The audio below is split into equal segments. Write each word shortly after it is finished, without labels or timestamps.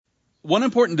One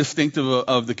important distinctive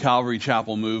of the Calvary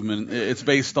Chapel movement, it's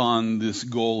based on this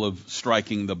goal of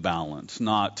striking the balance,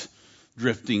 not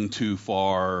drifting too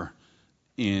far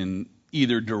in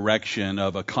either direction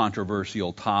of a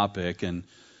controversial topic. And,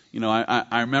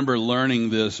 I remember learning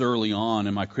this early on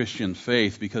in my Christian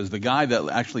faith because the guy that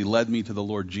actually led me to the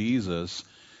Lord Jesus,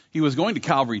 he was going to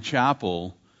Calvary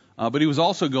Chapel, but he was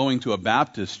also going to a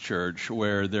Baptist church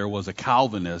where there was a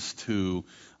Calvinist who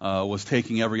was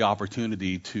taking every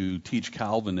opportunity to teach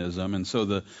Calvinism. And so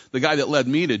the guy that led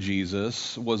me to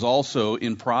Jesus was also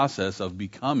in process of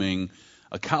becoming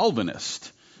a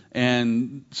Calvinist.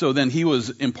 And so then he was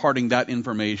imparting that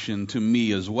information to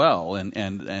me as well,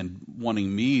 and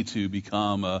wanting me to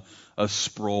become a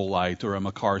Sproulite or a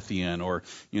McCarthyian or,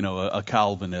 a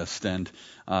Calvinist. And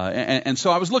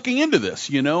so I was looking into this,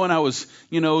 and I was,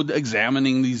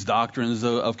 examining these doctrines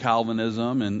of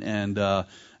Calvinism, and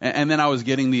then I was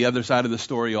getting the other side of the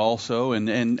story also,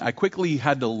 and I quickly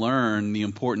had to learn the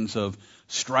importance of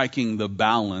striking the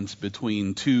balance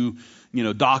between two,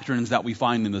 doctrines that we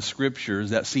find in the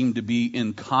scriptures that seem to be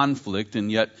in conflict, and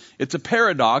yet it's a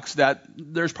paradox that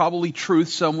there's probably truth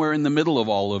somewhere in the middle of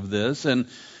all of this. And,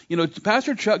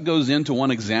 Pastor Chuck goes into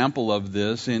one example of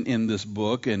this in this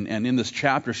book and in this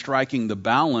chapter, Striking the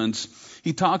Balance.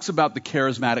 He talks about the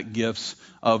charismatic gifts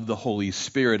of the Holy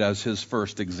Spirit as his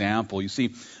first example. You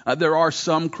see, there are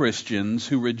some Christians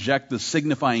who reject the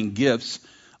signifying gifts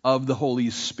of the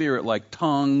Holy Spirit, like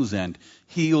tongues and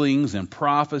healings and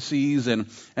prophecies, and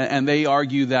they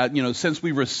argue that, since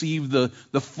we received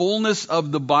the fullness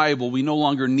of the Bible, we no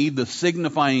longer need the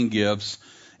signifying gifts,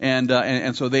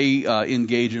 and so they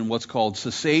engage in what's called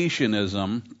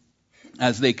cessationism,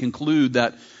 as they conclude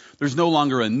that there's no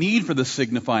longer a need for the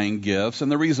signifying gifts.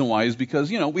 And the reason why is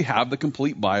because, we have the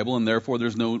complete Bible, and therefore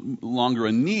there's no longer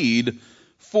a need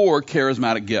for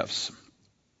charismatic gifts.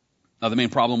 Now, the main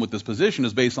problem with this position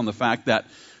is based on the fact that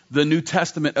the New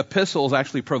Testament epistles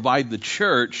actually provide the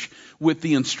church with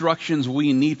the instructions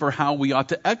we need for how we ought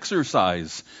to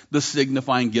exercise the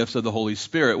signifying gifts of the Holy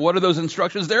Spirit. What are those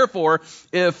instructions there for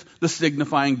if the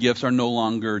signifying gifts are no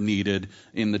longer needed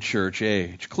in the church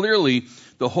age? Clearly,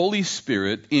 the Holy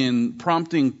Spirit, in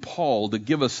prompting Paul to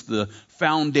give us the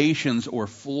foundations or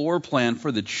floor plan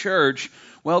for the church,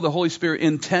 well, the Holy Spirit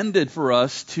intended for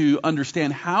us to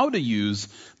understand how to use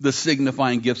the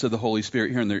signifying gifts of the Holy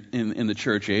Spirit here in the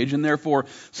church age, and therefore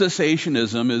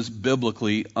cessationism is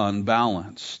biblically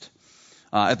unbalanced.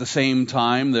 At the same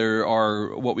time, there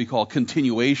are what we call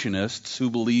continuationists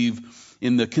who believe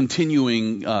in the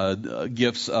continuing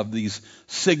gifts of these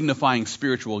signifying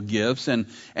spiritual gifts, and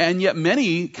yet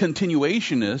many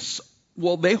continuationists,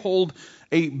 well, they hold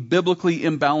a biblically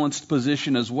imbalanced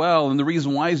position as well. And the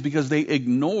reason why is because they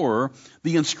ignore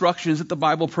the instructions that the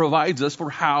Bible provides us for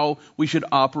how we should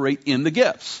operate in the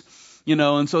gifts.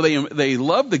 And so they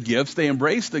love the gifts, they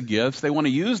embrace the gifts, they want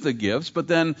to use the gifts, but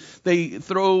then they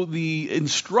throw the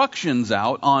instructions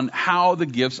out on how the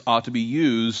gifts ought to be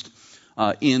used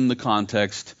in the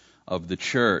context of the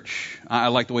church. I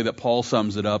like the way that Paul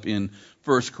sums it up in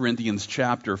 1 Corinthians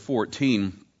chapter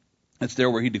 14. It's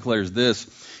there where he declares this.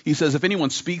 He says, if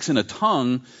anyone speaks in a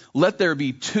tongue, let there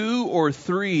be 2 or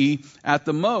 3 at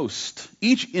the most,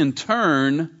 each in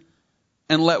turn,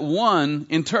 and let one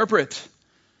interpret.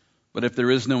 But if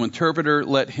there is no interpreter,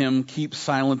 let him keep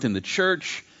silent in the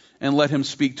church, and let him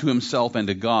speak to himself and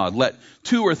to God. Let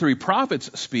 2 or 3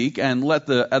 prophets speak, and let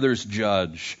the others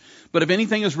judge. But if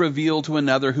anything is revealed to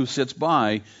another who sits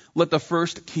by, let the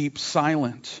first keep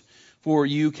silent. For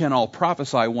you can all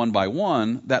prophesy one by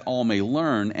one, that all may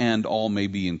learn and all may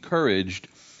be encouraged.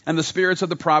 And the spirits of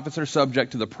the prophets are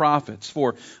subject to the prophets.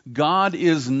 For God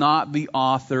is not the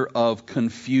author of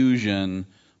confusion,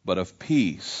 but of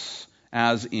peace,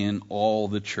 as in all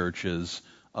the churches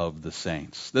of the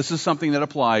saints. This is something that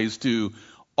applies to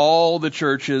all the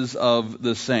churches of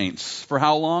the saints. For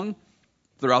how long?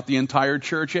 Throughout the entire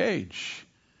church age.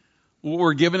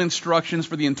 We're given instructions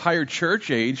for the entire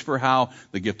church age for how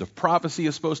the gift of prophecy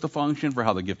is supposed to function, for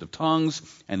how the gift of tongues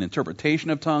and interpretation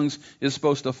of tongues is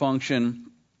supposed to function.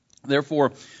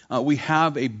 Therefore, we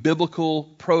have a biblical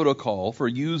protocol for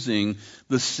using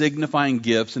the signifying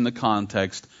gifts in the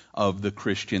context of the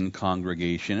Christian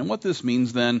congregation. And what this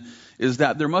means then is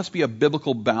that there must be a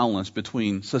biblical balance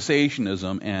between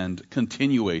cessationism and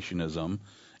continuationism.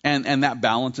 And that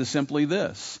balance is simply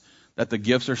this, that the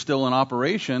gifts are still in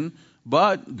operation,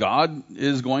 but God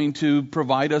is going to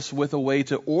provide us with a way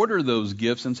to order those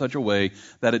gifts in such a way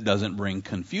that it doesn't bring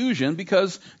confusion,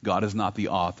 because God is not the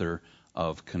author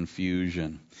of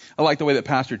confusion. I like the way that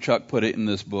Pastor Chuck put it in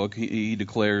this book. He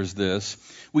declares this: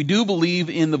 we do believe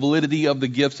in the validity of the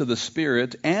gifts of the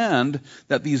Spirit and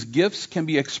that these gifts can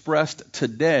be expressed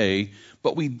today,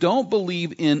 but we don't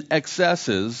believe in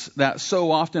excesses that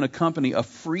so often accompany a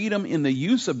freedom in the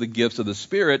use of the gifts of the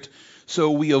Spirit,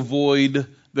 so we avoid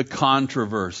the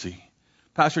controversy.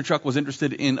 Pastor Chuck was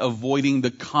interested in avoiding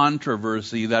the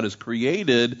controversy that is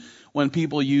created when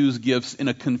people use gifts in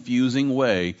a confusing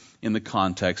way in the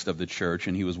context of the church,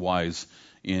 and he was wise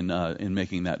in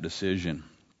making that decision.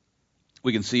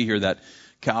 We can see here that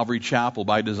Calvary Chapel,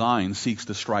 by design, seeks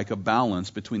to strike a balance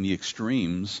between the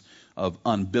extremes of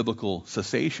unbiblical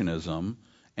cessationism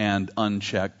and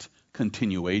unchecked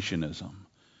continuationism.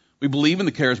 We believe in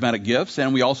the charismatic gifts,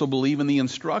 and we also believe in the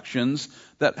instructions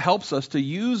that helps us to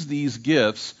use these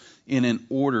gifts in an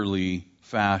orderly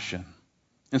fashion.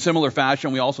 In similar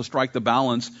fashion, we also strike the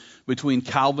balance between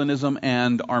Calvinism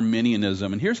and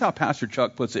Arminianism. And here's how Pastor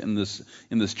Chuck puts it in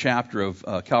this chapter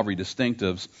of Calvary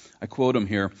Distinctives. I quote him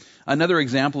here: another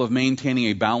example of maintaining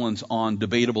a balance on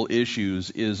debatable issues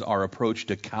is our approach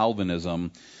to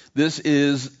Calvinism. This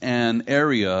is an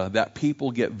area that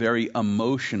people get very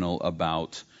emotional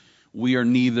about. We are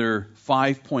neither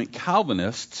 5-point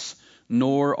Calvinists,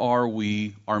 nor are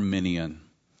we Arminian.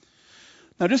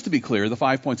 Now, just to be clear, the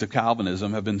 5 points of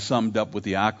Calvinism have been summed up with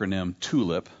the acronym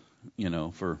TULIP,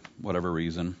 for whatever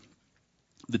reason.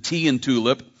 The T in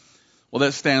TULIP, well,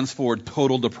 that stands for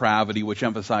total depravity, which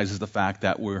emphasizes the fact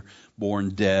that we're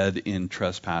born dead in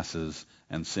trespasses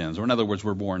and sins. Or in other words,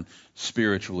 we're born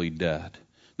spiritually dead.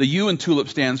 The U in TULIP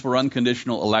stands for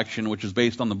unconditional election, which is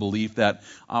based on the belief that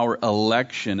our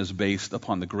election is based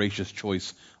upon the gracious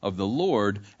choice of the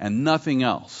Lord and nothing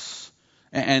else.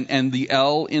 And the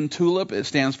L in TULIP, it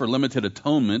stands for limited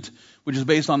atonement, which is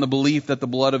based on the belief that the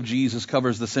blood of Jesus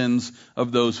covers the sins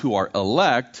of those who are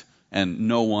elect and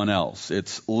no one else.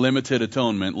 It's limited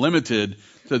atonement, limited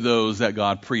to those that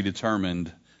God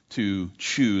predetermined to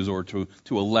choose or to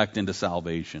elect into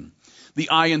salvation. The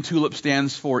I in TULIP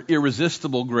stands for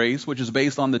irresistible grace, which is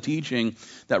based on the teaching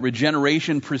that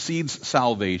regeneration precedes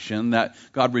salvation, that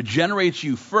God regenerates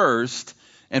you first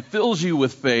and fills you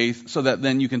with faith so that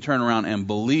then you can turn around and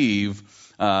believe,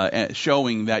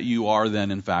 showing that you are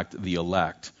then, in fact, the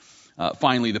elect.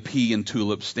 Finally, the P in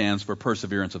TULIP stands for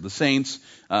perseverance of the saints,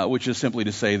 which is simply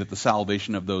to say that the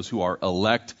salvation of those who are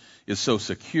elect is so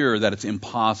secure that it's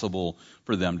impossible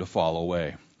for them to fall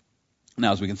away.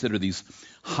 Now, as we consider these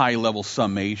high-level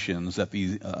summations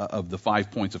of the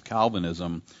 5 points of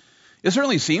Calvinism, it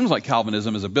certainly seems like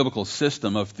Calvinism is a biblical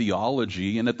system of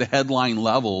theology, and at the headline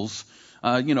levels,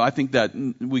 I think that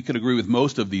we could agree with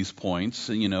most of these points.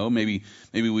 Maybe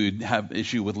we would have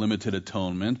issue with limited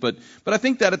atonement, but I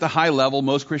think that at the high level,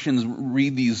 most Christians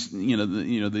read these,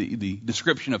 the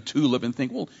description of TULIP and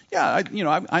think, well, yeah,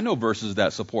 I know verses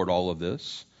that support all of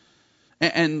this.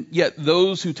 And yet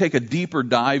those who take a deeper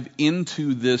dive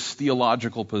into this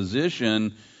theological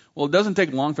position, well, it doesn't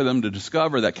take long for them to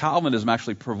discover that Calvinism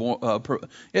actually presents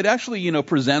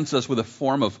us with a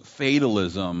form of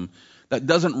fatalism that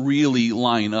doesn't really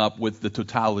line up with the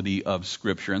totality of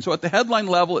Scripture. And so at the headline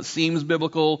level, it seems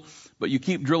biblical, but you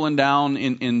keep drilling down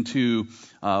into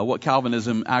what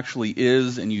Calvinism actually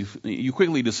is, and you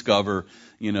quickly discover,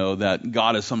 that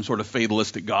God is some sort of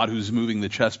fatalistic God who's moving the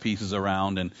chess pieces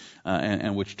around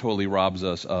and which totally robs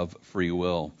us of free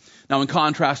will. Now, in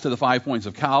contrast to the 5 points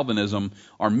of Calvinism,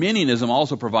 Arminianism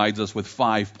also provides us with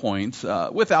 5 points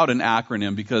without an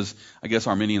acronym, because I guess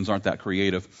Arminians aren't that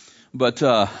creative. But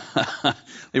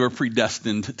they were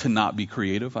predestined to not be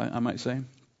creative, I might say.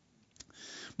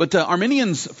 But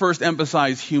Arminians first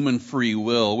emphasize human free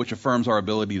will, which affirms our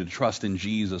ability to trust in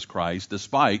Jesus Christ,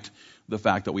 despite the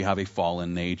fact that we have a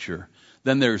fallen nature.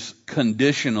 Then there's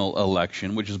conditional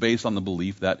election, which is based on the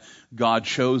belief that God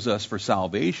chose us for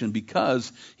salvation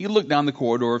because he looked down the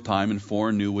corridor of time and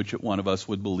foreknew which one of us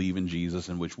would believe in Jesus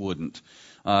and which wouldn't.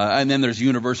 And then there's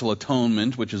universal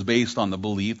atonement, which is based on the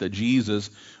belief that Jesus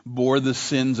bore the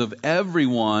sins of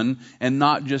everyone and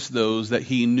not just those that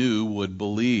he knew would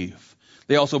believe.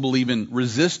 They also believe in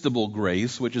resistible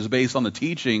grace, which is based on the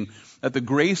teaching that the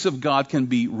grace of God can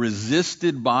be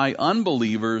resisted by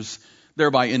unbelievers,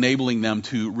 thereby enabling them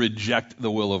to reject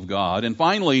the will of God. And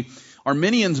finally,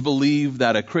 Arminians believe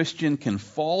that a Christian can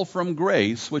fall from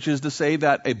grace, which is to say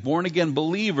that a born-again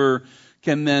believer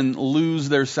can then lose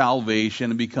their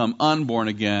salvation and become unborn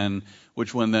again,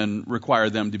 which would then require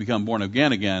them to become born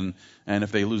again. And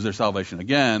if they lose their salvation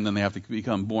again, then they have to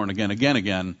become born again,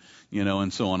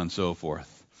 and so on and so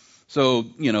forth. So,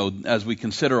 as we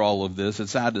consider all of this,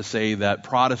 it's sad to say that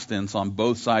Protestants on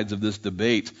both sides of this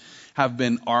debate have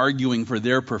been arguing for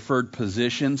their preferred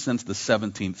position since the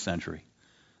 17th century.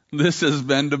 This has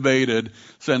been debated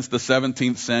since the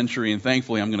 17th century, and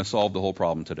thankfully I'm going to solve the whole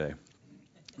problem today.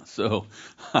 So,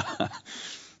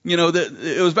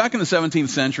 it was back in the 17th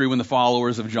century when the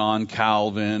followers of John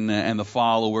Calvin and the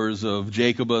followers of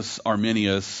Jacobus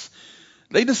Arminius,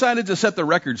 they decided to set the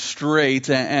record straight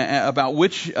about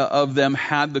which of them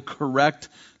had the correct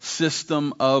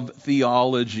system of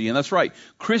theology. And that's right,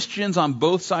 Christians on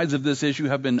both sides of this issue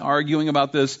have been arguing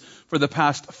about this for the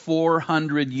past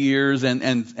 400 years, and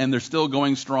they're still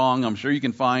going strong. I'm sure you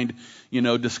can find,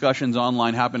 discussions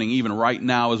online happening even right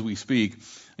now as we speak,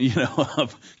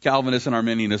 of Calvinists and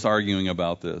Arminianists arguing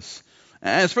about this.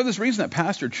 And it's for this reason that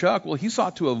Pastor Chuck, he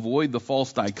sought to avoid the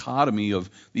false dichotomy of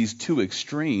these two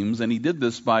extremes, and he did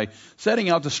this by setting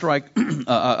out to strike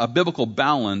a biblical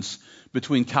balance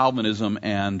between Calvinism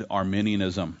and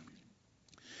Arminianism.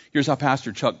 Here's how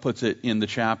Pastor Chuck puts it in the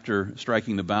chapter,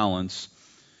 Striking the Balance.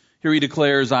 Here he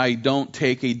declares, "I don't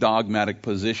take a dogmatic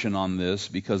position on this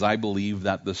because I believe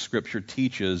that the Scripture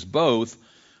teaches both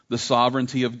the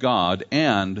sovereignty of God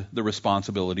and the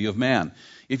responsibility of man.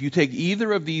 If you take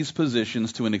either of these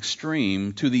positions to an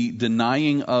extreme, to the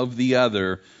denying of the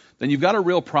other, then you've got a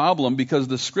real problem because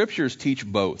the Scriptures teach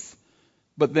both."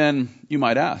 But then you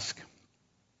might ask,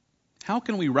 how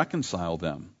can we reconcile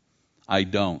them? I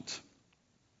don't.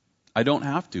 I don't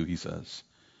have to, he says.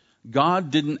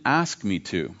 God didn't ask me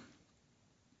to.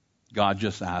 God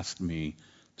just asked me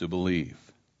to believe.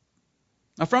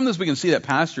 Now, from this, we can see that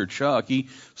Pastor Chuck, he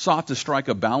sought to strike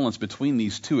a balance between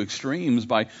these two extremes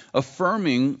by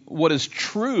affirming what is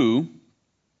true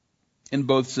in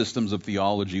both systems of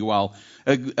theology while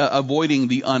avoiding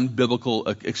the unbiblical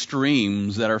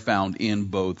extremes that are found in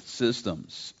both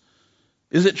systems.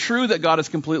 Is it true that God is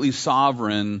completely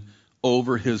sovereign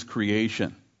over his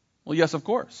creation? Well, yes, of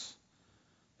course.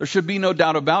 There should be no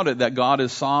doubt about it that God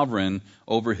is sovereign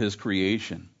over his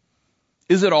creation.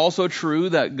 Is it also true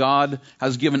that God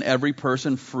has given every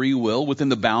person free will within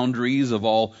the boundaries of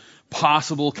all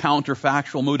possible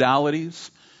counterfactual modalities?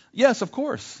 Yes, of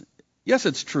course. Yes,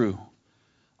 it's true.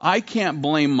 I can't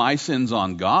blame my sins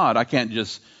on God. I can't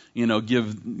just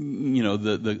give,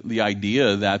 the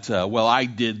idea that, I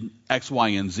did X, Y,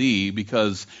 and Z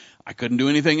because I couldn't do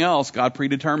anything else. God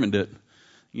predetermined it.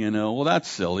 That's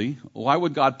silly. Why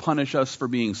would God punish us for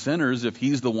being sinners if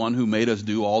he's the one who made us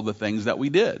do all the things that we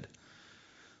did?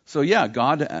 So yeah,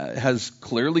 God has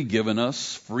clearly given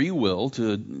us free will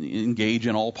to engage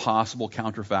in all possible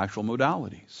counterfactual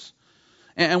modalities.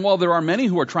 And while there are many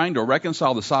who are trying to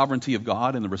reconcile the sovereignty of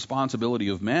God and the responsibility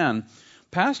of man,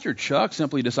 Pastor Chuck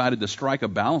simply decided to strike a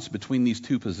balance between these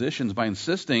two positions by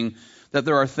insisting that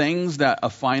there are things that a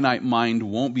finite mind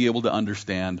won't be able to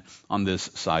understand on this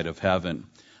side of heaven.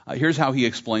 Here's how he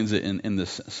explains it in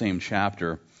this same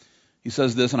chapter. He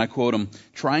says this, and I quote him,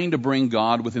 "Trying to bring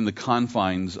God within the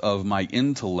confines of my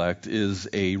intellect is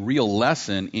a real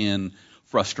lesson in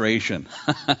frustration.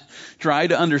 Try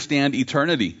to understand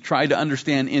eternity. Try to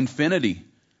understand infinity.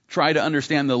 Try to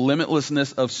understand the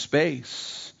limitlessness of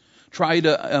space. Try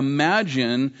to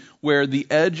imagine where the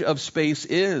edge of space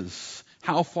is.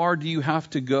 How far do you have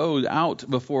to go out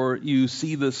before you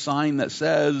see the sign that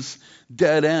says,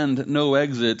 dead end, no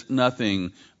exit,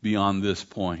 nothing beyond this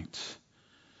point?"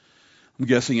 I'm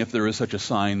guessing if there is such a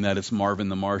sign that it's Marvin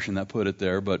the Martian that put it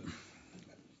there, but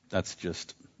that's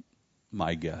just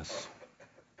my guess.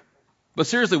 But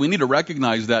seriously, we need to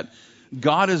recognize that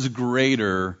God is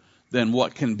greater than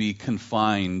what can be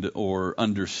confined or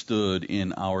understood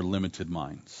in our limited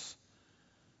minds.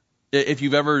 If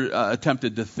you've ever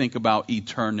attempted to think about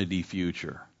eternity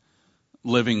future,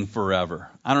 living forever,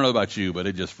 I don't know about you, but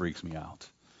it just freaks me out.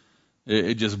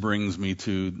 It just brings me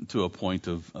to a point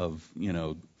of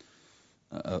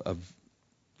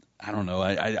I don't know,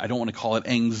 I don't want to call it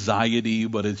anxiety,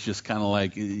 but it's just kind of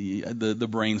like the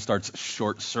brain starts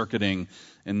short-circuiting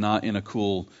and not in a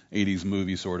cool 80s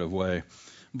movie sort of way.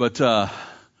 But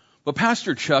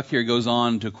Pastor Chuck here goes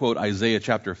on to quote Isaiah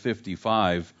chapter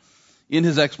 55. In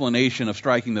his explanation of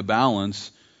striking the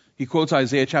balance, he quotes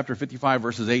Isaiah chapter 55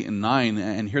 verses 8 and 9,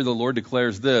 and here the Lord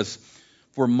declares this,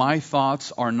 "For my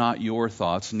thoughts are not your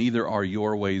thoughts, neither are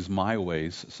your ways my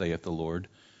ways, saith the Lord.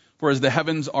 For as the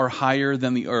heavens are higher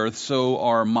than the earth, so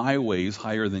are my ways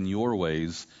higher than your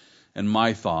ways, and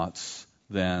my thoughts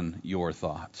than your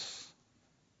thoughts."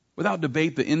 Without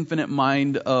debate, the infinite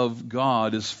mind of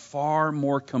God is far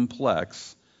more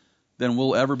complex than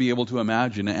we'll ever be able to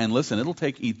imagine. And listen, it'll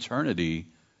take eternity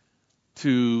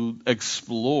to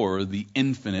explore the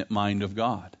infinite mind of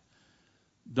God.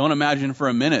 Don't imagine for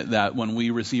a minute that when we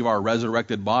receive our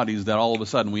resurrected bodies that all of a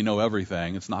sudden we know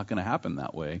everything. It's not going to happen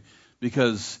that way,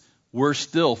 because we're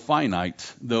still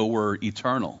finite, though we're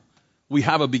eternal. We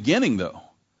have a beginning, though.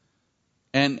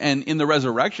 And in the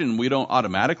resurrection, we don't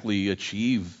automatically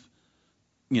achieve,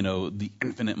 the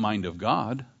infinite mind of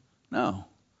God. No,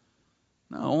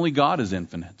 only God is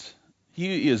infinite.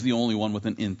 He is the only one with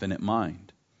an infinite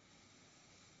mind.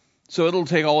 So it'll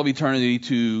take all of eternity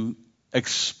to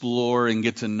explore and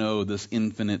get to know this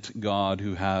infinite God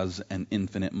who has an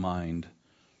infinite mind.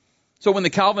 So when the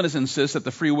Calvinists insist that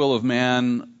the free will of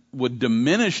man would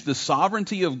diminish the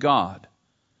sovereignty of God,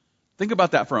 think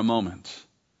about that for a moment.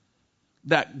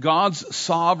 That God's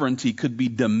sovereignty could be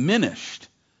diminished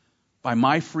by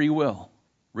my free will.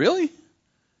 Really?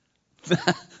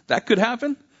 That could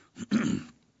happen?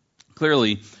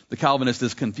 Clearly, the Calvinist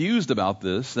is confused about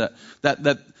this, that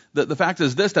the fact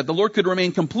is this, that the Lord could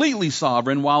remain completely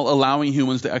sovereign while allowing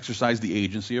humans to exercise the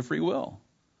agency of free will.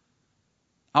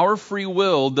 Our free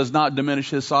will does not diminish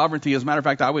his sovereignty. As a matter of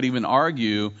fact, I would even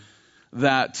argue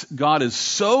that God is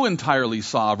so entirely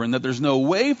sovereign that there's no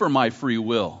way for my free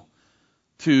will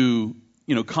to,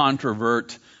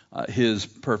 controvert his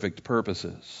perfect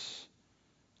purposes.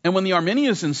 And when the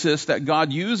Arminians insist that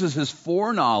God uses his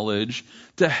foreknowledge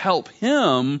to help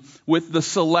him with the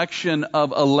selection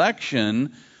of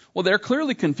election, well, they're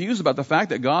clearly confused about the fact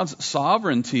that God's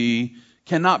sovereignty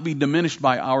cannot be diminished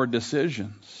by our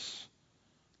decisions.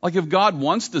 Like if God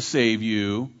wants to save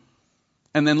you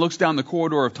and then looks down the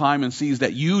corridor of time and sees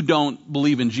that you don't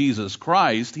believe in Jesus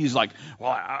Christ, he's like,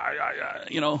 well,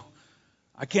 I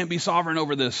can't be sovereign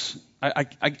over this.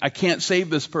 I can't save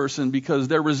this person because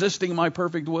they're resisting my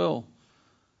perfect will.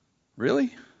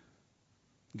 Really?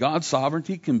 God's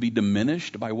sovereignty can be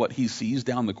diminished by what he sees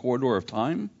down the corridor of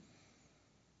time?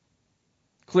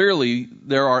 Clearly,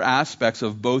 there are aspects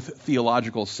of both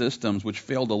theological systems which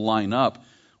fail to line up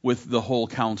with the whole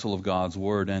counsel of God's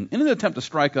Word. And in an attempt to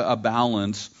strike a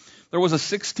balance, there was a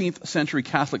 16th century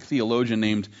Catholic theologian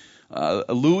named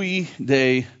Luis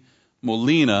de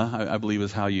Molina, I believe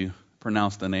is how you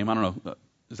pronounce the name. I don't know.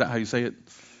 Is that how you say it?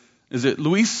 Is it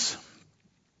Luis?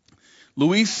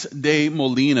 Luis de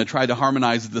Molina tried to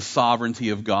harmonize the sovereignty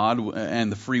of God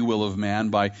and the free will of man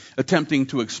by attempting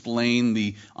to explain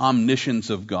the omniscience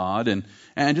of God.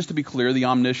 And just to be clear, the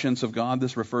omniscience of God,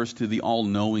 this refers to the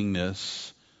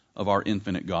all-knowingness of our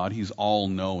infinite God. He's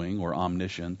all-knowing or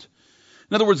omniscient.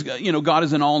 In other words, God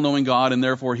is an all-knowing God, and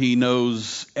therefore he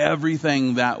knows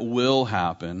everything that will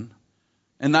happen.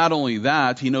 And not only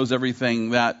that, he knows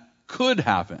everything that could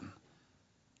happen.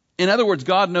 In other words,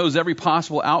 God knows every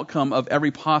possible outcome of every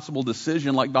possible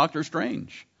decision, like Doctor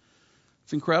Strange.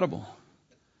 It's incredible.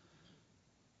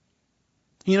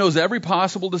 He knows every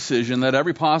possible decision that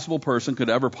every possible person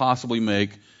could ever possibly make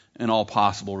in all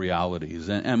possible realities.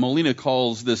 And Molina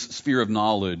calls this sphere of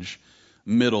knowledge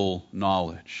middle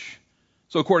knowledge.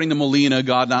 So according to Molina,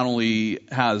 God not only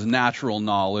has natural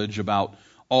knowledge about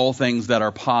all things that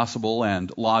are possible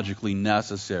and logically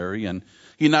necessary, and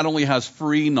he not only has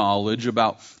free knowledge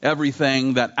about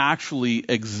everything that actually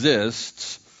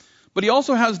exists, but he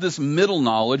also has this middle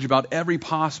knowledge about every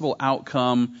possible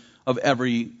outcome of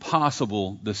every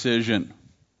possible decision.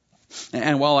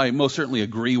 And while I most certainly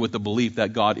agree with the belief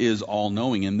that God is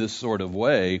all-knowing in this sort of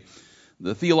way,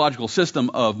 the theological system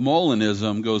of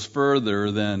Molinism goes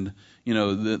further than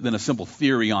a simple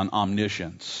theory on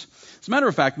omniscience. As a matter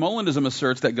of fact, Molinism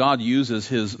asserts that God uses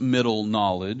his middle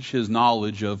knowledge, his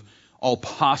knowledge of all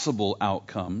possible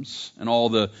outcomes and all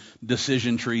the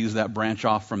decision trees that branch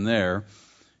off from there.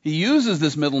 He uses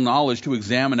this middle knowledge to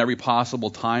examine every possible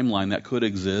timeline that could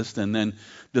exist, and then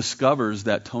discovers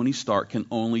that Tony Stark can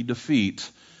only defeat,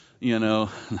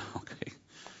 okay,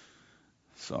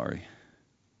 sorry.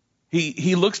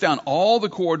 He looks down all the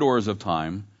corridors of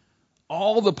time,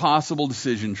 all the possible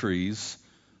decision trees,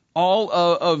 all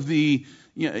of the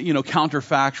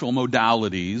counterfactual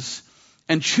modalities,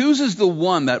 and chooses the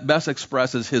one that best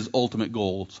expresses his ultimate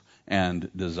goals and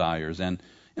desires. And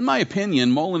in my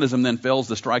opinion, Molinism then fails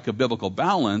to strike a biblical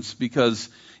balance because,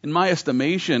 in my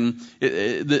estimation,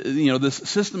 this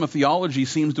system of theology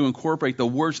seems to incorporate the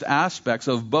worst aspects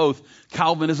of both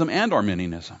Calvinism and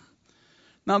Arminianism.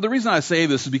 Now, the reason I say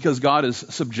this is because God is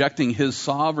subjecting his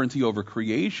sovereignty over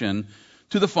creation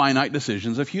to the finite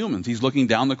decisions of humans. He's looking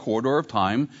down the corridor of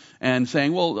time and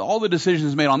saying, well, all the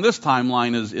decisions made on this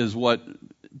timeline is what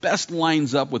best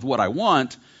lines up with what I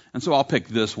want, and so I'll pick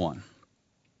this one.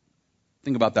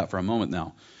 Think about that for a moment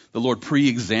now. The Lord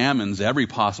pre-examines every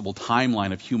possible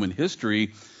timeline of human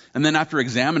history, and then after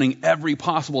examining every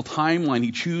possible timeline,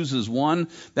 he chooses one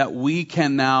that we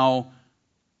can now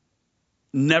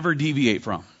never deviate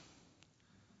from.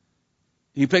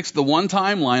 He picks the one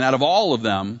timeline out of all of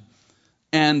them,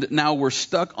 and now we're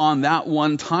stuck on that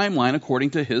one timeline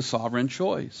according to his sovereign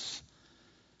choice.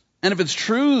 And if it's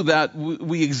true that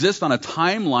we exist on a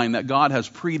timeline that God has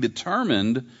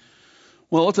predetermined,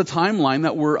 well, it's a timeline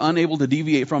that we're unable to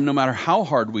deviate from no matter how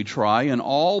hard we try, and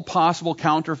all possible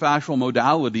counterfactual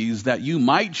modalities that you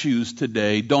might choose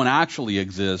today don't actually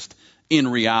exist in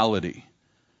reality.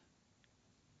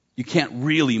 You can't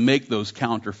really make those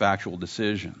counterfactual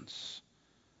decisions.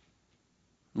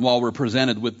 While we're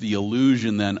presented with the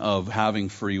illusion then of having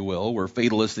free will, we're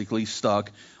fatalistically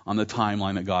stuck on the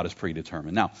timeline that God has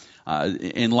predetermined. Now,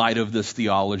 in light of this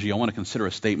theology, I want to consider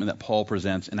a statement that Paul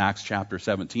presents in Acts chapter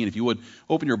 17. If you would,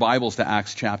 open your Bibles to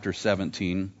Acts chapter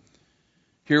 17.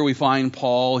 Here we find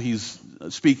Paul, he's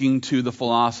speaking to the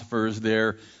philosophers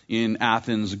there in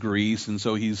Athens, Greece, and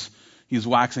so he's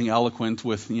waxing eloquent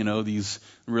with, these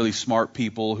really smart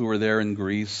people who are there in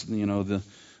Greece,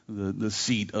 the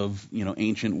seat of,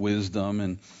 ancient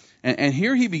wisdom. And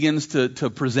here he begins to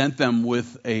present them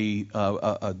with a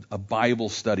Bible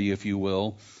study, if you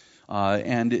will.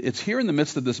 And it's here in the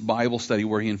midst of this Bible study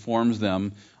where he informs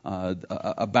them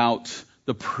about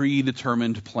the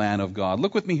predetermined plan of God.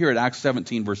 Look with me here at Acts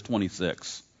 17, verse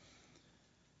 26.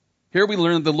 Here we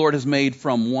learn that the Lord has made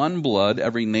from one blood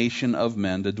every nation of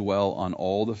men to dwell on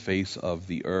all the face of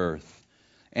the earth,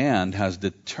 and has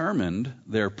determined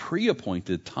their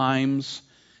pre-appointed times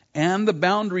and the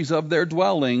boundaries of their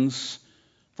dwellings.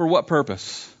 For what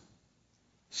purpose?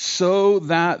 So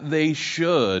that they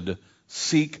should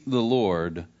seek the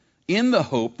Lord, in the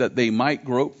hope that they might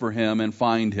grope for him and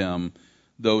find him,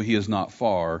 though he is not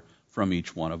far from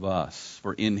each one of us.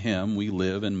 For in him we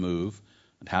live and move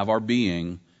and have our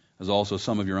being, as also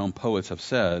some of your own poets have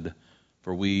said,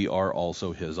 for we are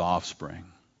also his offspring.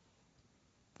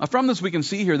 Now, from this we can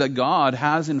see here that God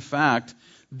has in fact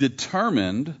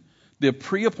determined the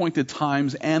pre-appointed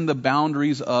times and the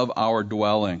boundaries of our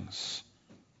dwellings.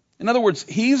 In other words,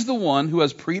 he's the one who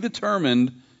has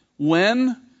predetermined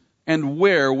when and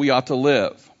where we ought to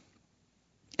live.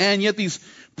 And yet these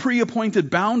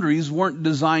pre-appointed boundaries weren't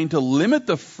designed to limit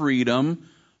the freedom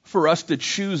for us to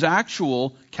choose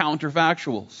actual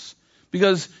counterfactuals.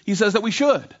 Because he says that we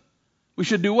should. We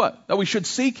should do what? That we should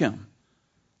seek him.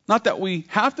 Not that we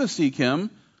have to seek him,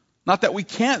 not that we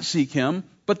can't seek him,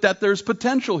 but that there's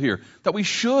potential here. That we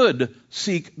should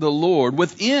seek the Lord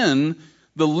within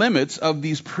the limits of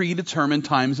these predetermined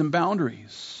times and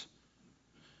boundaries.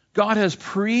 God has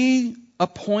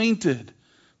pre-appointed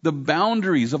the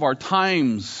boundaries of our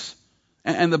times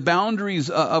and the boundaries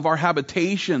of our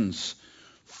habitations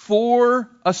for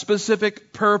a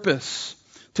specific purpose,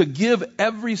 to give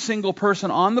every single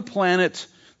person on the planet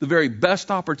the very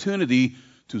best opportunity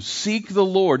to seek the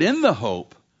Lord in the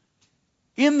hope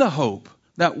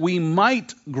that we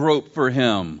might grope for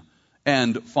him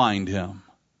and find him.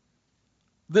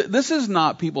 This is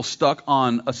not people stuck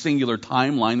on a singular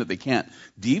timeline that they can't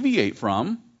deviate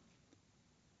from.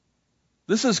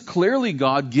 This is clearly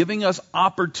God giving us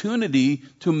opportunity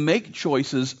to make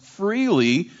choices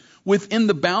freely within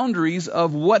the boundaries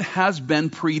of what has been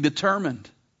predetermined.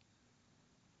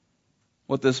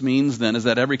 What this means then is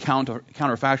that every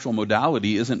counterfactual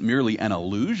modality isn't merely an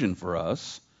illusion for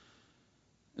us.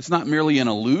 It's not merely an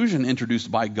illusion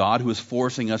introduced by God who is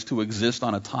forcing us to exist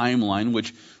on a timeline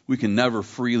which we can never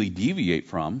freely deviate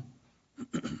from.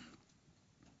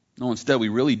 No, instead we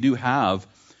really do have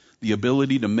the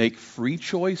ability to make free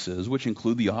choices, which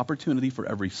include the opportunity for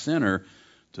every sinner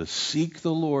to seek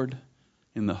the Lord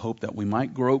in the hope that we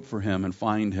might grope for him and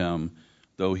find him,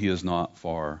 though he is not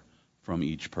far from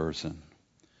each person.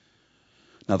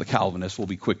 Now, the Calvinists will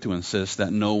be quick to insist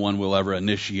that no one will ever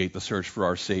initiate the search for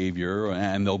our Savior,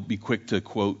 and they'll be quick to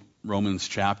quote Romans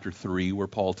chapter 3, where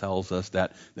Paul tells us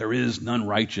that there is none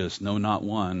righteous, no, not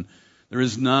one. There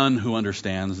is none who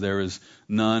understands. There is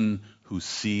none who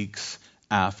seeks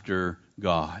after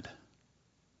God.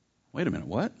 Wait a minute,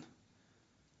 what?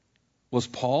 Was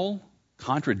Paul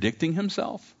contradicting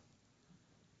himself?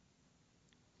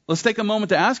 Let's take a moment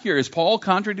to ask here, is Paul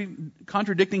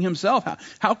contradicting himself?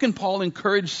 How can Paul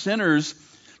encourage sinners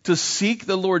to seek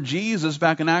the Lord Jesus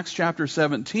back in Acts chapter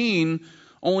 17,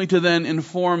 only to then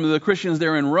inform the Christians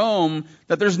there in Rome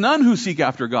that there's none who seek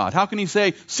after God? How can he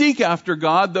say, seek after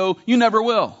God, though you never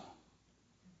will?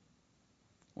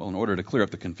 Well, in order to clear up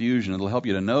the confusion, it'll help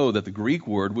you to know that the Greek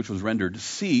word, which was rendered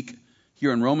seek,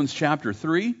 here in Romans chapter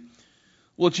 3,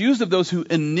 well, it's used of those who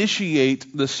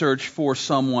initiate the search for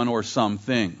someone or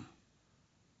something.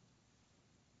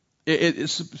 It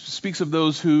speaks of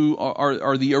those who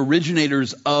are the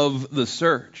originators of the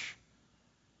search.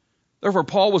 Therefore,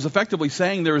 Paul was effectively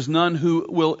saying there is none who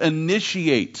will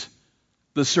initiate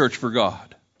the search for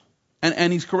God.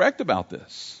 And he's correct about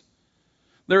this.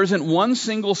 There isn't one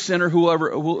single sinner who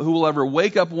will ever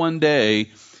wake up one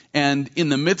day and in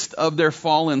the midst of their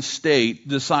fallen state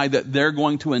decide that they're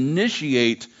going to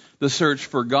initiate the search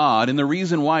for God. And the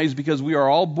reason why is because we are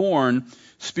all born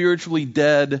spiritually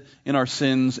dead in our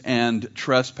sins and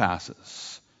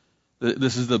trespasses.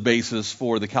 This is the basis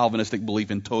for the Calvinistic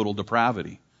belief in total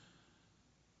depravity.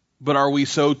 But are we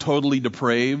so totally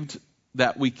depraved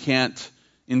that we can't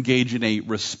engage in a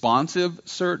responsive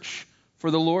search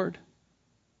for the Lord?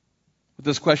 With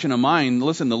this question in mind,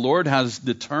 listen, the Lord has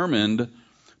determined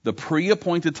the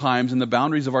pre-appointed times and the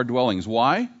boundaries of our dwellings.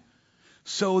 Why?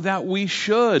 So that we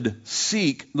should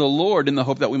seek the Lord in the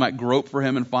hope that we might grope for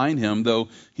him and find him, though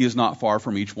he is not far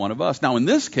from each one of us. Now, in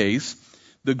this case,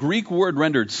 the Greek word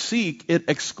rendered seek, it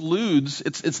excludes,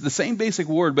 it's the same basic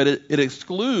word, but it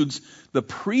excludes the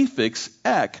prefix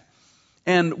ek.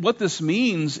 And what this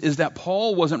means is that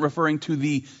Paul wasn't referring to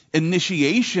the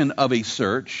initiation of a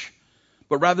search,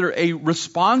 but rather a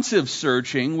responsive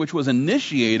searching which was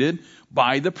initiated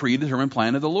by the predetermined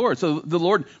plan of the Lord. So the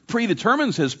Lord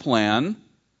predetermines his plan,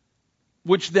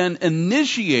 which then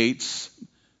initiates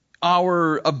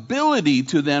our ability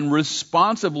to then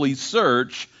responsibly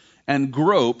search and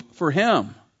grope for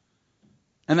him.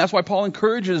 And that's why Paul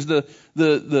encourages the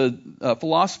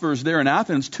philosophers there in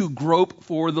Athens to grope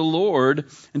for the Lord.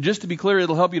 And just to be clear,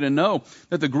 it'll help you to know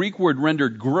that the Greek word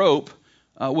rendered grope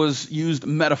was used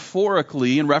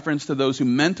metaphorically in reference to those who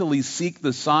mentally seek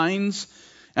the signs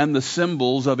and the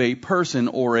symbols of a person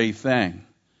or a thing.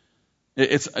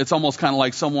 It's almost kind of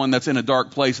like someone that's in a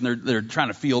dark place and they're trying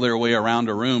to feel their way around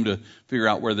a room to figure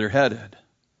out where they're headed.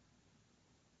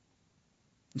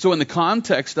 So in the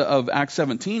context of Acts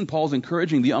 17, Paul's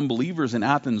encouraging the unbelievers in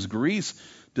Athens, Greece,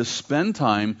 to spend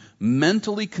time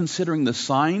mentally considering the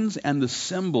signs and the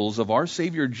symbols of our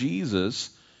Savior Jesus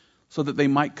so that they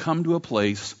might come to a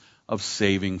place of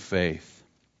saving faith.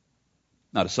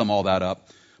 Now, to sum all that up,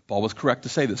 Paul was correct to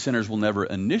say that sinners will never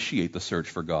initiate the search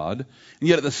for God. And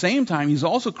yet at the same time, he's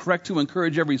also correct to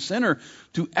encourage every sinner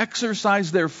to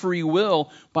exercise their free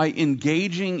will by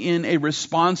engaging in a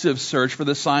responsive search for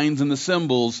the signs and the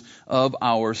symbols of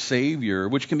our Savior,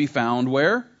 which can be found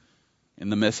where? In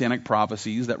the messianic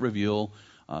prophecies that reveal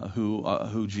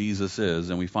who Jesus is.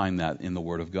 And we find that in the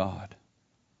Word of God.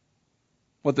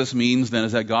 What this means then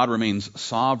is that God remains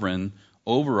sovereign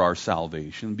over our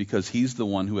salvation because he's the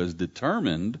one who has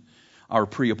determined our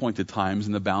pre-appointed times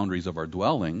and the boundaries of our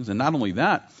dwellings. And not only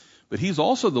that, but he's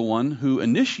also the one who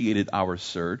initiated our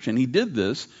search, and he did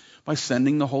this by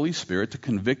sending the Holy Spirit to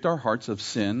convict our hearts of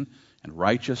sin and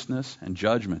righteousness and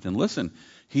judgment. And listen,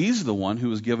 he's the one who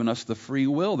has given us the free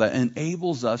will that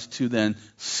enables us to then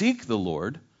seek the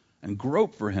Lord and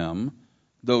grope for him,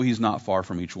 though he's not far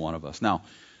from each one of us. Now,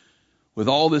 with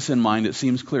all this in mind, it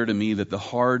seems clear to me that the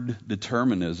hard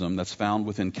determinism that's found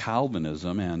within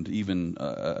Calvinism and even,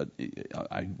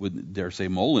 I would dare say,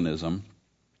 Molinism,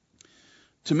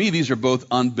 to me these are both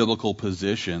unbiblical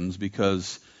positions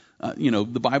because,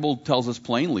 the Bible tells us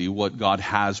plainly what God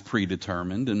has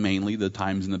predetermined, and mainly the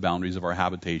times and the boundaries of our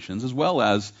habitations, as well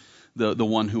as the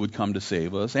one who would come to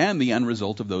save us and the end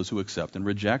result of those who accept and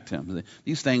reject him.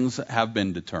 These things have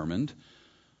been determined.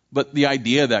 But the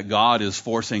idea that God is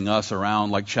forcing us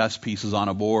around like chess pieces on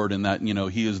a board and that,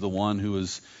 he is the one who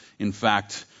is, in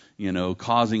fact,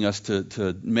 causing us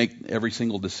to make every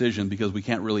single decision because we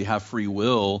can't really have free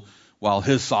will while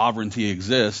his sovereignty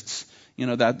exists,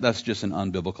 that's just an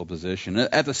unbiblical position.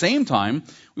 At the same time,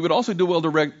 we would also do well to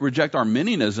reject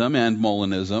Arminianism and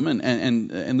Molinism,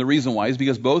 and the reason why is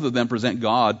because both of them present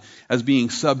God as being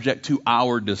subject to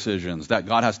our decisions, that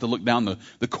God has to look down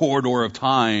the corridor of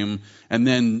time and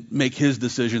then make his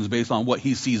decisions based on what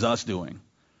he sees us doing.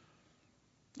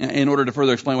 In order to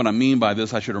further explain what I mean by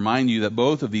this, I should remind you that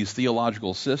both of these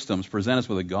theological systems present us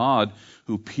with a God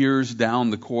who peers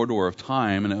down the corridor of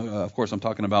time. And of course, I'm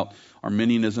talking about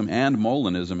Arminianism and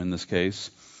Molinism in this case.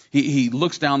 He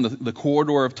looks down the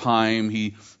corridor of time.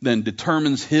 He then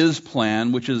determines his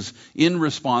plan, which is in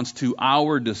response to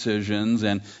our decisions.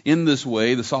 And in this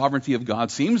way, the sovereignty of God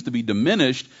seems to be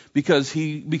diminished because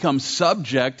he becomes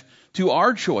subject to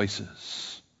our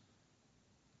choices.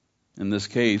 In this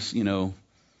case,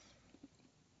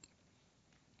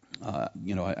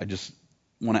 I just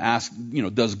want to ask,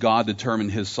 does God determine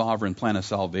his sovereign plan of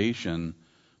salvation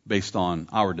based on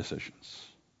our decisions?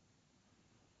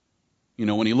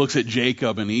 When he looks at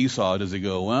Jacob and Esau, does he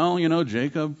go, well,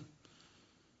 Jacob,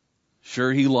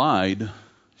 sure he lied,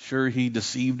 sure he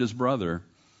deceived his brother,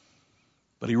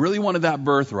 but he really wanted that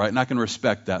birthright and I can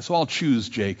respect that, so I'll choose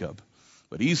Jacob.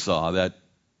 But Esau, that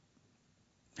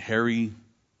hairy,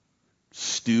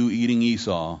 stew-eating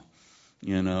Esau,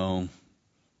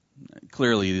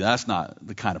 clearly that's not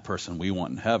the kind of person we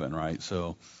want in heaven, right?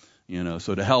 So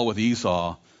to hell with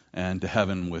Esau and to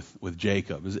heaven with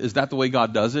Jacob. Is that the way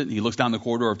God does it? He looks down the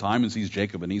corridor of time and sees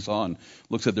Jacob and Esau and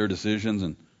looks at their decisions,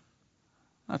 and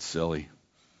that's silly.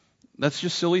 That's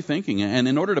just silly thinking. And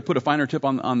in order to put a finer tip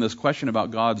on this question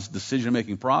about God's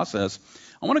decision-making process,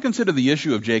 I want to consider the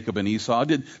issue of Jacob and Esau.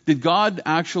 Did God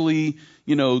actually,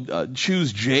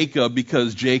 choose Jacob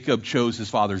because Jacob chose his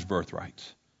father's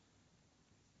birthright?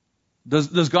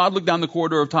 Does God look down the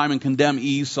corridor of time and condemn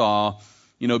Esau,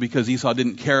 because Esau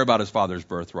didn't care about his father's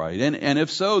birthright? And if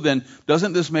so, then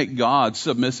doesn't this make God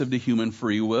submissive to human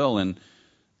free will? And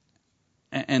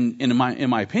in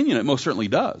my opinion, it most certainly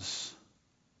does.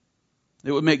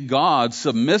 It would make God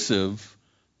submissive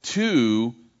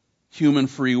to human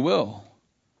free will.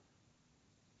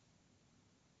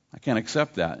 I can't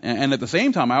accept that. And at the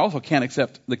same time, I also can't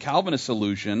accept the Calvinist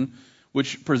solution,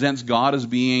 which presents God as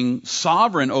being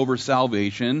sovereign over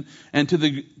salvation, and to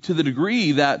the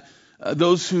degree that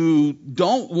those who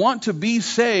don't want to be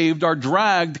saved are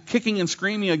dragged kicking and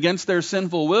screaming against their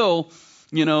sinful will,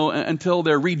 until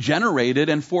they're regenerated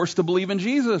and forced to believe in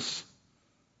Jesus.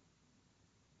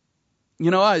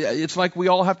 It's like we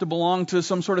all have to belong to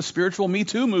some sort of spiritual Me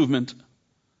Too movement.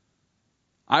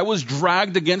 I was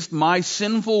dragged against my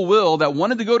sinful will that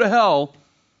wanted to go to hell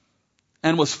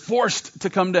and was forced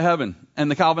to come to heaven. And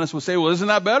the Calvinists would say, well, isn't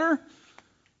that better?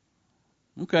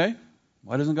 Okay.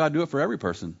 Why doesn't God do it for every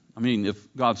person? I mean,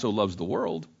 if God so loves the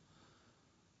world,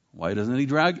 why doesn't he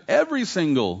drag every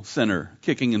single sinner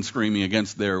kicking and screaming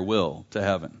against their will to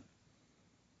heaven?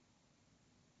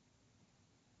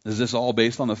 Is this all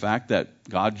based on the fact that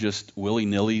God just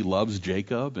willy-nilly loves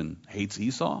Jacob and hates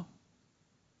Esau?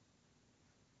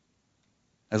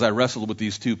 As I wrestled with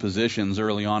these two positions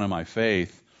early on in my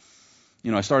faith,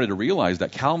 I started to realize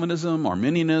that Calvinism,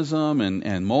 Arminianism, and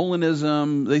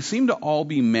Molinism, they seem to all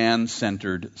be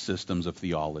man-centered systems of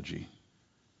theology.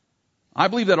 I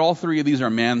believe that all three of these are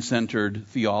man-centered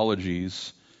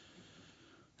theologies.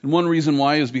 And one reason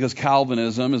why is because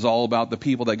Calvinism is all about the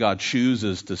people that God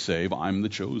chooses to save. I'm the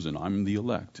chosen. I'm the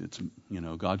elect. It's,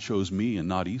 God chose me and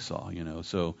not Esau,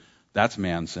 so that's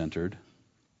man-centered.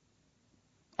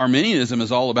 Arminianism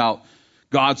is all about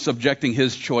God subjecting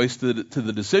his choice to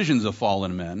the decisions of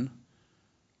fallen men.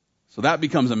 So that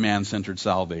becomes a man-centered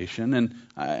salvation.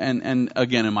 And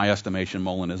again, in my estimation,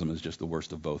 Molinism is just the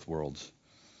worst of both worlds.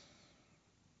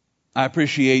 I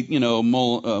appreciate,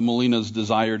 Molina's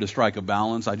desire to strike a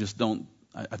balance. I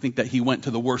think that he went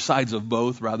to the worst sides of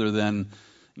both rather than,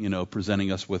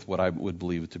 presenting us with what I would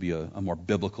believe to be a more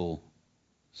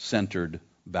biblical-centered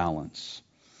balance.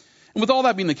 And with all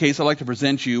that being the case, I'd like to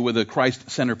present you with a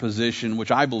Christ-centered position, which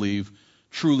I believe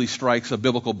truly strikes a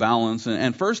biblical balance.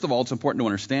 And first of all, it's important to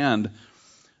understand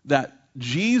that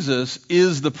Jesus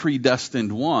is the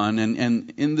predestined one.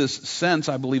 And in this sense,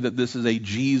 I believe that this is a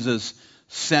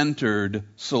Jesus-centered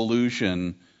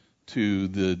solution to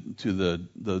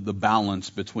the balance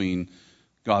between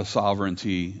God's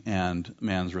sovereignty and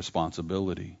man's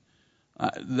responsibility.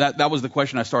 That was the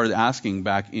question I started asking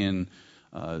back in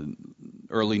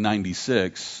early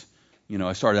 96.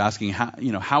 I started asking,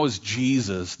 how is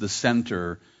Jesus the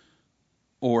center,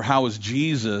 or how is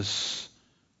Jesus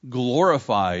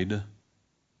glorified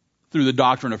through the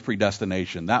doctrine of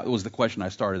predestination? That was the question I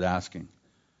started asking.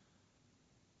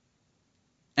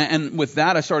 And with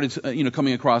that, I started,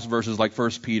 coming across verses like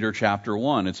 1 Peter chapter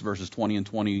 1. It's verses 20 and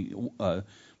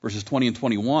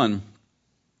 21.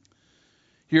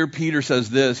 Here Peter says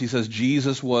this. He says,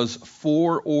 Jesus was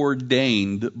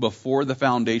foreordained before the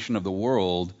foundation of the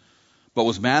world, but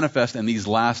was manifest in these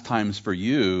last times for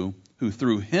you, who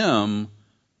through him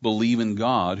believe in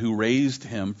God, who raised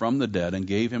him from the dead and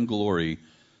gave him glory,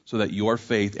 so that your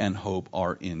faith and hope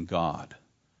are in God.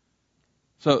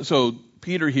 So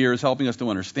Peter here is helping us to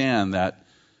understand that,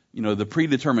 the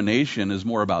predetermination is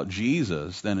more about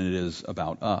Jesus than it is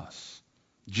about us.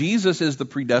 Jesus is the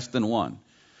predestined one.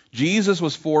 Jesus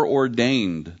was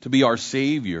foreordained to be our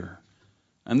Savior.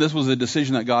 And this was a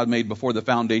decision that God made before the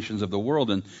foundations of the world.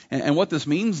 And what this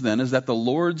means then is that the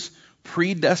Lord's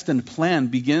predestined plan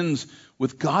begins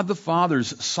with God the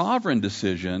Father's sovereign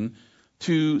decision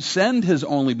to send his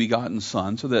only begotten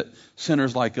Son so that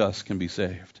sinners like us can be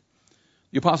saved.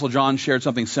 The Apostle John shared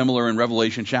something similar in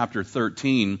Revelation chapter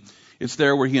 13. It's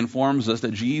there where he informs us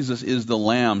that Jesus is the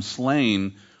Lamb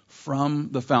slain from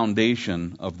the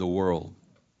foundation of the world.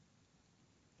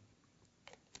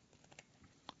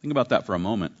 Think about that for a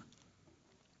moment.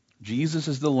 Jesus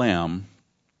is the Lamb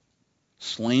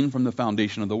slain from the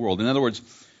foundation of the world. In other words,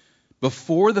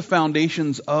 before the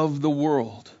foundations of the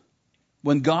world,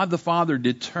 when God the Father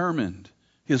determined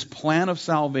his plan of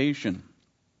salvation,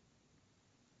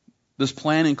 this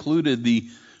plan included the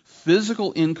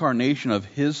physical incarnation of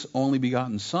his only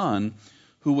begotten Son,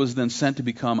 who was then sent to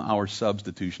become our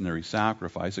substitutionary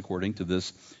sacrifice according to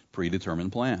this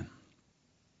predetermined plan.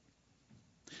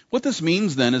 What this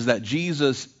means then is that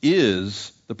Jesus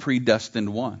is the predestined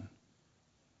one.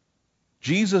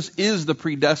 Jesus is the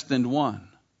predestined one.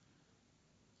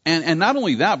 And not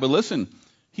only that, but listen,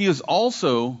 he is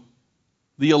also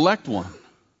the elect one.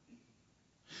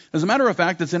 As a matter of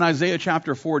fact, it's in Isaiah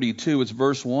chapter 42, it's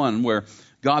verse 1, where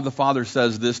God the Father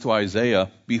says this to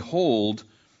Isaiah, "Behold,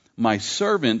 my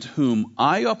servant whom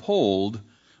I uphold,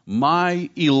 my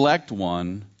elect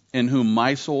one, in whom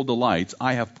my soul delights.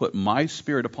 I have put my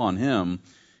spirit upon him.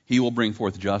 He will bring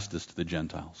forth justice to the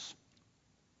Gentiles."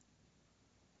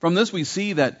 From this we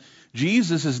see that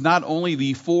Jesus is not only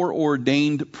the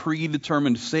foreordained,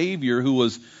 predetermined Savior who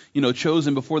was,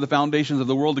 chosen before the foundations of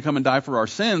the world to come and die for our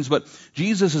sins, but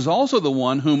Jesus is also the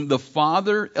one whom the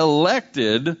Father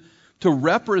elected to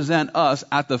represent us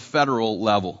at the federal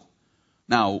level.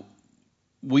 Now,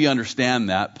 we understand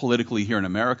that politically here in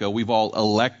America, we've all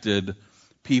elected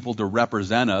people to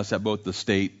represent us at both the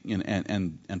state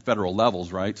and federal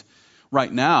levels, right?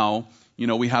 Right now,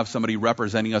 we have somebody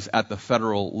representing us at the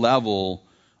federal level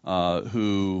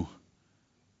who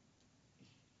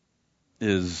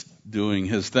is doing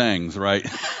his things, right?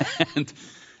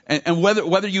 and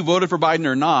whether you voted for Biden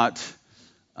or not,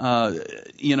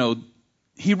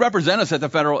 he represents us at the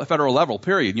federal level.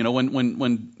 Period. When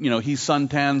he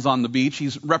suntans on the beach,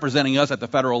 he's representing us at the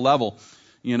federal level.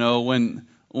 When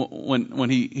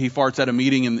he farts at a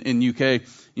meeting in UK,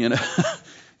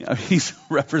 he's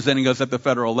representing us at the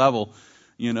federal level.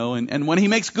 And when he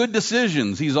makes good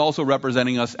decisions, he's also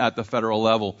representing us at the federal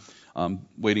level.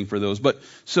 Waiting for those. But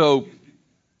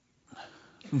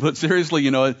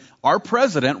seriously, our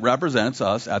president represents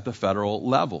us at the federal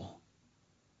level.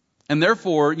 And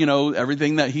therefore,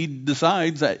 everything that he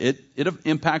decides, that it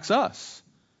impacts us.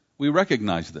 We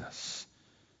recognize this.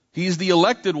 He's the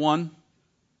elected one,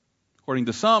 according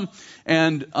to some,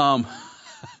 and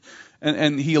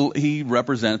he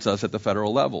represents us at the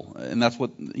federal level. And that's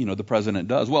what, the president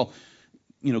does. Well,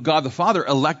 God the Father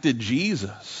elected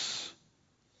Jesus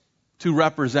to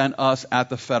represent us at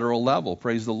the federal level.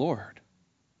 Praise the Lord.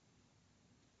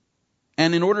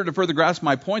 And in order to further grasp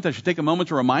my point, I should take a moment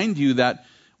to remind you that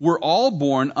we're all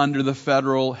born under the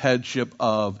federal headship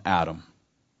of Adam.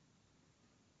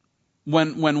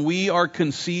 When we are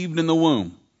conceived in the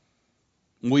womb,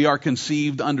 we are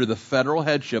conceived under the federal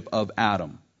headship of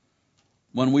Adam.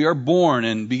 When we are born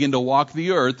and begin to walk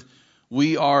the earth,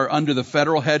 we are under the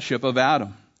federal headship of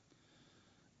Adam.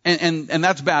 And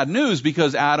that's bad news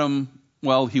because Adam,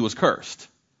 he was cursed.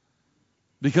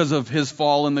 Because of his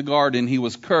fall in the garden, he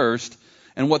was cursed.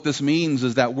 And what this means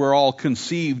is that we're all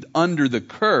conceived under the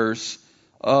curse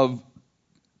of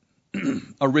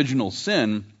original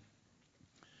sin,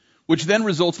 which then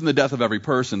results in the death of every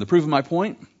person. The proof of my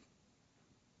point?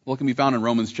 Well, it can be found in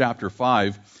Romans chapter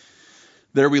 5.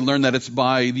 There we learn that it's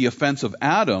by the offense of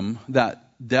Adam that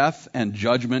death and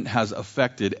judgment has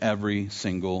affected every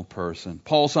single person.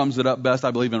 Paul sums it up best,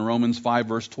 I believe, in Romans 5,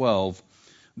 verse 12.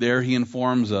 There he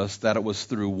informs us that it was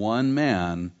through one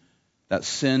man that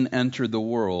sin entered the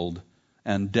world,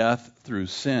 and death through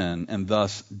sin, and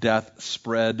thus death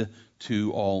spread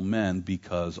to all men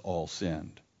because all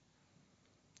sinned.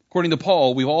 According to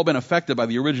Paul, we've all been affected by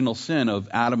the original sin of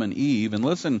Adam and Eve. And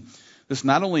listen, this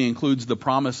not only includes the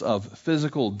promise of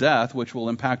physical death, which will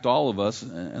impact all of us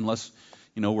unless,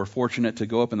 we're fortunate to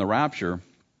go up in the rapture.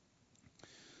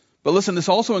 But listen, this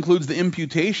also includes the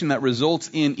imputation that results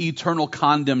in eternal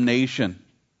condemnation.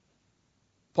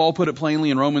 Paul put it plainly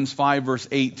in Romans 5, verse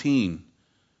 18.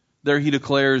 There he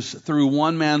declares, through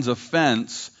one man's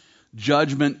offense,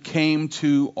 judgment came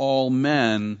to all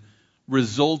men,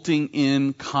 resulting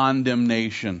in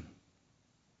condemnation.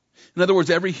 In other words,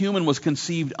 every human was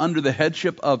conceived under the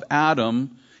headship of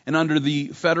Adam, and under the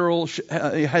federal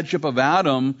headship of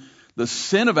Adam, the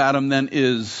sin of Adam then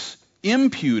is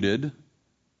imputed.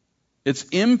 It's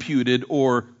imputed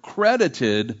or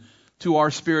credited to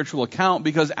our spiritual account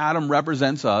because Adam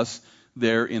represents us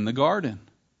there in the garden.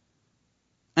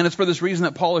 And it's for this reason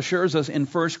that Paul assures us in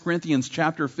 1 Corinthians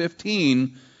chapter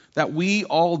 15 that we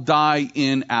all die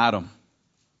in Adam.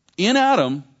 In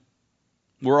Adam,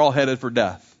 we're all headed for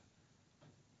death.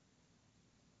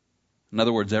 In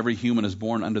other words, every human is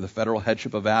born under the federal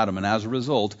headship of Adam, and as a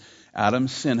result,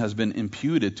 Adam's sin has been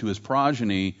imputed to his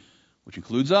progeny, which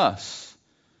includes us.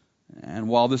 And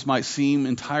while this might seem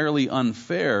entirely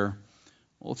unfair,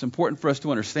 well, it's important for us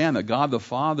to understand that God the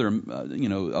Father,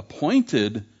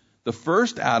 appointed the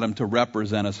first Adam to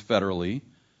represent us federally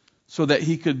so that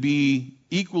he could be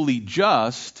equally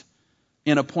just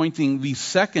in appointing the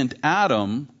second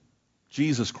Adam,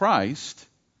 Jesus Christ,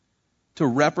 to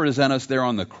represent us there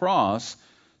on the cross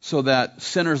so that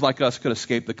sinners like us could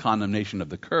escape the condemnation of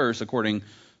the curse according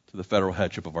to the federal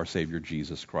headship of our Savior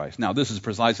Jesus Christ. Now, this is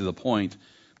precisely the point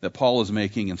that Paul is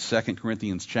making in 2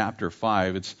 Corinthians chapter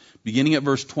 5. It's beginning at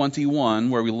verse 21,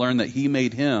 where we learn that he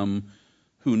made him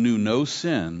who knew no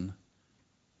sin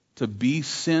to be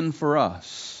sin for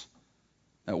us,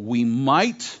 that we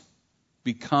might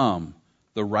become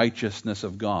the righteousness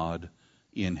of God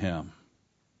in him.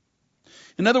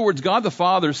 In other words, God the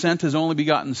Father sent his only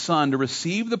begotten Son to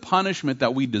receive the punishment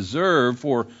that we deserve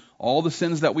for all the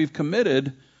sins that we've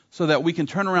committed, so that we can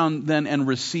turn around then and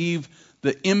receive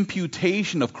the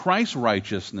imputation of Christ's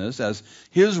righteousness, as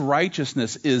his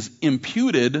righteousness is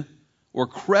imputed or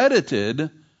credited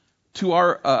to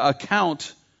our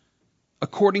account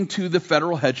according to the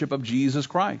federal headship of Jesus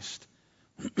Christ.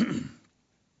 And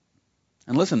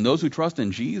listen, those who trust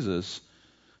in Jesus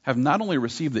have not only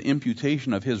received the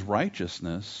imputation of his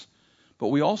righteousness, but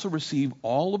we also receive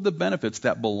all of the benefits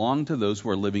that belong to those who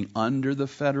are living under the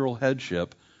federal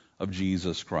headship of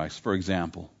Jesus Christ. For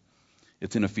example,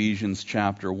 it's in Ephesians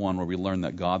chapter 1 where we learn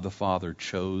that God the Father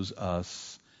chose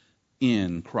us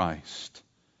in Christ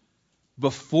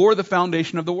before the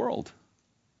foundation of the world.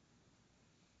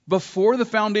 Before the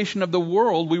foundation of the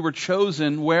world, we were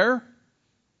chosen where?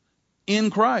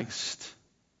 In Christ.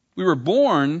 We were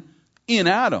born in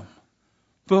Adam,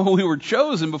 but we were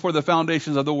chosen before the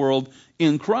foundations of the world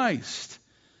in Christ.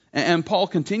 And Paul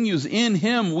continues, in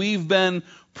him we've been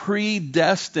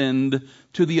predestined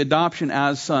to the adoption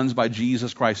as sons by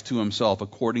Jesus Christ to himself,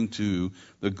 according to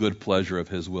the good pleasure of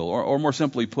his will. Or more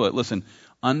simply put, listen,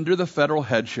 under the federal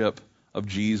headship of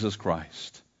Jesus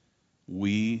Christ,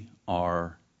 we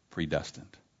are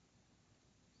predestined.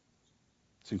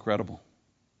 It's incredible.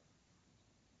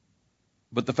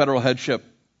 But the federal headship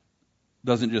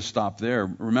doesn't just stop there.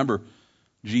 Remember,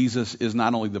 Jesus is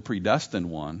not only the predestined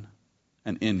one,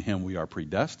 and in him we are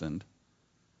predestined,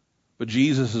 but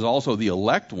Jesus is also the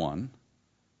elect one,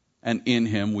 and in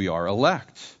him we are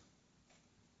elect.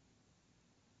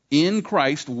 In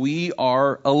Christ we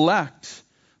are elect.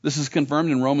 This is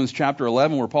confirmed in Romans chapter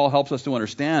 11, where Paul helps us to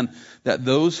understand that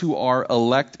those who are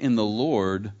elect in the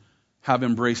Lord have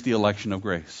embraced the election of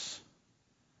grace.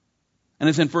 And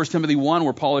it's in 1 Timothy 1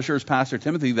 where Paul assures Pastor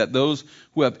Timothy that those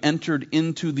who have entered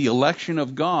into the election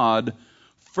of God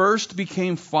first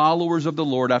became followers of the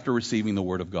Lord after receiving the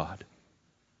Word of God.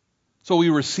 So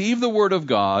we receive the Word of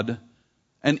God,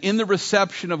 and in the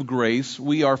reception of grace,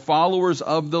 we are followers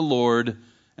of the Lord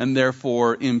and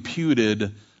therefore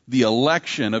imputed the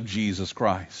election of Jesus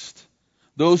Christ.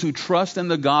 Those who trust in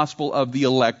the gospel of the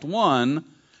elect one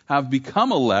have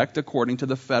become elect according to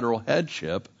the federal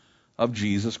headship of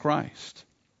Jesus Christ.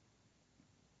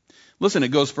 Listen, it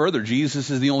goes further.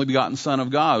 Jesus is the only begotten Son of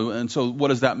God. And so what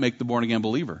does that make the born-again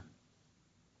believer?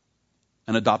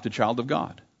 An adopted child of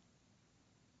God.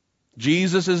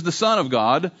 Jesus is the Son of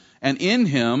God, and in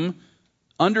him,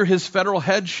 under his federal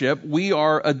headship, we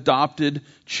are adopted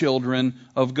children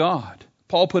of God.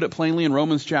 Paul put it plainly in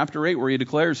Romans chapter 8, where he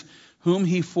declares, whom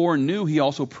he foreknew, he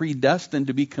also predestined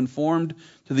to be conformed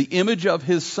to the image of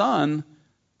his Son,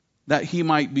 that he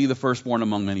might be the firstborn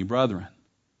among many brethren.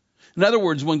 In other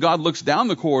words, when God looks down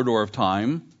the corridor of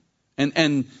time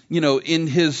and in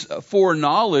his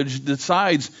foreknowledge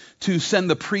decides to send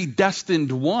the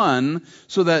predestined one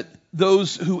so that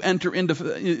those who enter into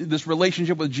this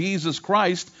relationship with Jesus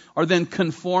Christ are then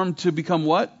conformed to become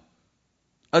what?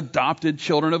 Adopted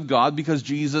children of God, because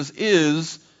Jesus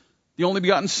is the only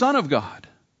begotten Son of God.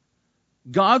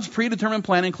 God's predetermined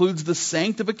plan includes the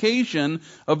sanctification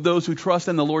of those who trust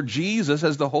in the Lord Jesus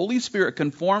as the Holy Spirit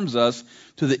conforms us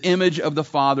to the image of the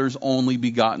Father's only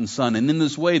begotten Son. And in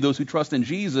this way, those who trust in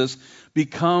Jesus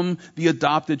become the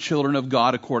adopted children of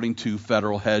God according to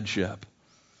federal headship.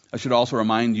 I should also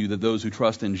remind you that those who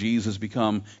trust in Jesus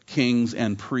become kings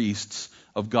and priests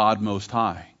of God Most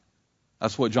High.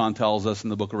 That's what John tells us in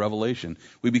the book of Revelation.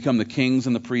 We become the kings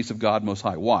and the priests of God Most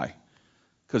High. Why?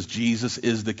 Because Jesus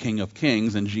is the King of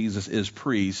Kings and Jesus is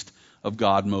priest of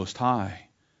God Most High.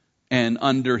 And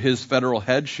under his federal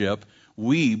headship,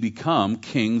 we become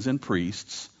kings and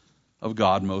priests of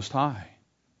God Most High.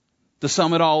 To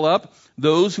sum it all up,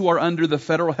 those who are under the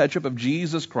federal headship of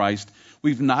Jesus Christ,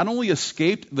 we've not only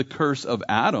escaped the curse of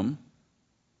Adam,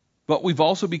 but we've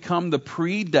also become the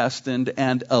predestined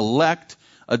and elect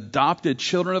adopted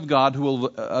children of God who will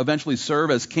eventually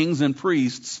serve as kings and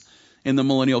priests in the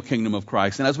millennial kingdom of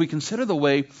Christ. And as we consider the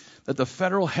way that the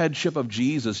federal headship of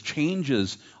Jesus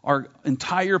changes our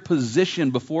entire position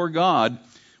before God,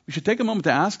 we should take a moment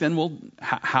to ask then, well,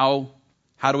 how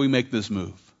do we make this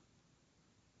move?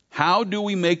 How do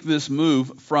we make this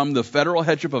move from the federal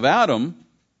headship of Adam,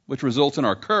 which results in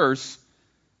our curse,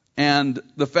 and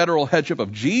the federal headship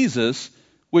of Jesus,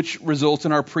 which results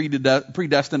in our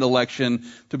predestined election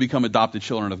to become adopted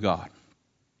children of God?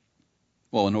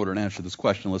 Well, in order to answer this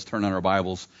question, let's turn on our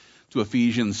Bibles to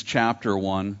Ephesians chapter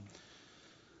 1.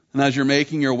 And as you're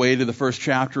making your way to the first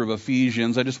chapter of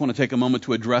Ephesians, I just want to take a moment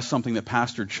to address something that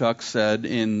Pastor Chuck said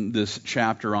in this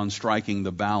chapter on striking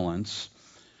the balance.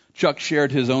 Chuck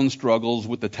shared his own struggles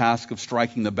with the task of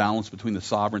striking the balance between the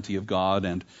sovereignty of God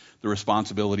and the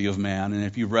responsibility of man. And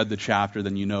if you've read the chapter,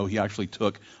 then you know he actually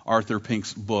took Arthur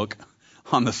Pink's book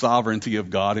on the sovereignty of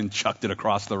God and chucked it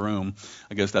across the room.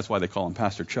 I guess that's why they call him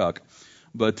Pastor Chuck.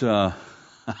 But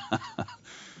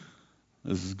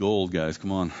this is gold, guys.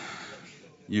 Come on.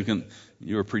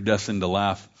 You are predestined to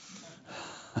laugh.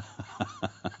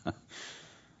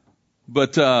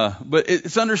 But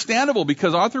it's understandable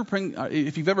because Arthur Pink,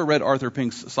 if you've ever read Arthur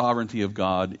Pink's Sovereignty of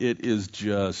God, it is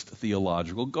just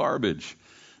theological garbage.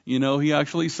 You know, he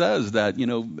actually says that,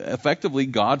 effectively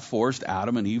God forced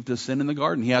Adam and Eve to sin in the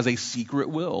garden. He has a secret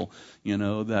will,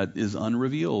 that is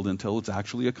unrevealed until it's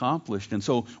actually accomplished. And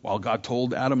so while God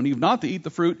told Adam and Eve not to eat the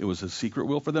fruit, it was his secret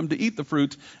will for them to eat the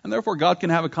fruit. And therefore God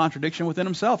can have a contradiction within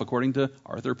himself, according to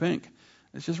Arthur Pink.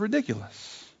 It's just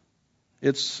ridiculous.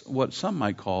 It's what some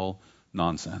might call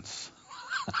nonsense.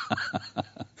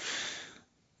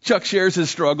 Chuck shares his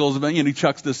struggles. He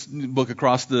chucks this book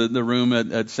across the room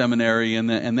at seminary, and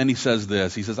then he says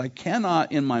this. He says, I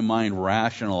cannot in my mind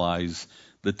rationalize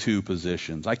the two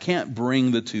positions. I can't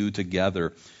bring the two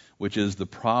together, which is the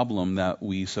problem that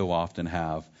we so often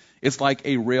have. It's like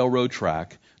a railroad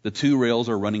track. The two rails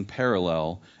are running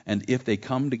parallel, and if they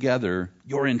come together,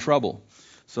 you're in trouble.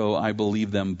 So I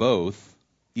believe them both,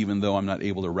 even though I'm not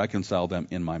able to reconcile them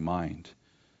in my mind.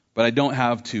 But I don't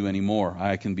have to anymore.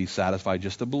 I can be satisfied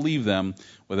just to believe them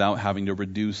without having to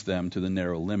reduce them to the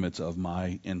narrow limits of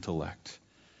my intellect.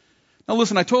 Now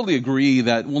listen, I totally agree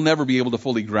that we'll never be able to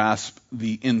fully grasp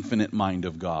the infinite mind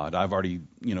of God. I've already,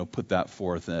 put that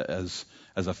forth as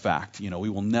a fact. We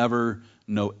will never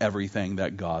know everything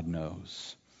that God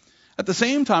knows. At the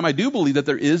same time, I do believe that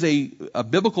there is a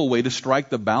biblical way to strike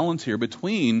the balance here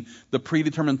between the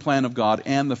predetermined plan of God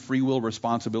and the free will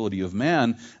responsibility of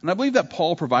man. And I believe that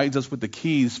Paul provides us with the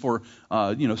keys for,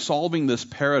 solving this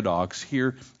paradox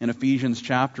here in Ephesians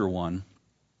chapter 1.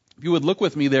 If you would look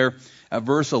with me there at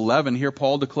verse 11, here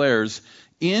Paul declares,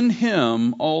 in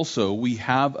him also we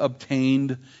have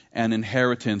obtained an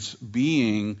inheritance,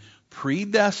 being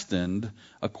predestined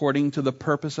according to the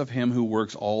purpose of him who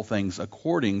works all things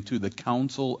according to the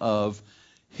counsel of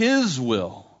his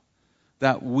will,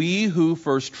 that we who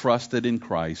first trusted in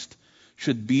Christ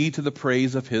should be to the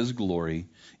praise of his glory.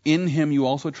 In him you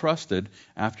also trusted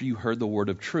after you heard the word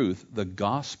of truth, the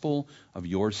gospel of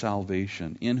your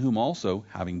salvation, in whom also,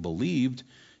 having believed,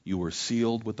 you were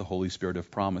sealed with the Holy Spirit of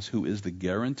promise, who is the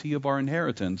guarantee of our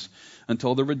inheritance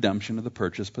until the redemption of the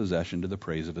purchased possession to the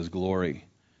praise of his glory.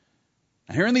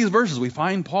 And here in these verses, we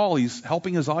find Paul, he's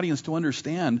helping his audience to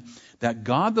understand that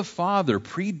God the Father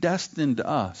predestined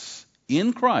us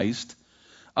in Christ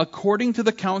according to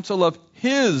the counsel of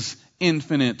his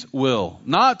infinite will.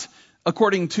 Not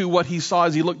according to what he saw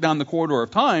as he looked down the corridor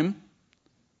of time.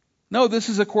 No, this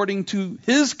is according to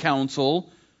his counsel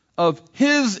of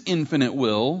his infinite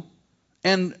will.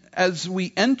 And as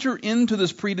we enter into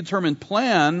this predetermined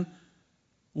plan,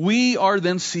 we are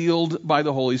then sealed by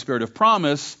the Holy Spirit of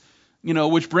promise,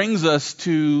 which brings us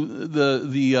to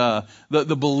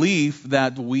the belief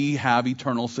that we have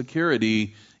eternal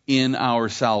security in our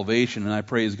salvation, and I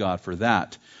praise God for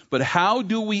that. But how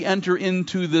do we enter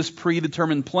into this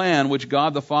predetermined plan which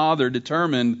God the Father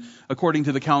determined according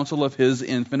to the counsel of his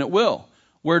infinite will?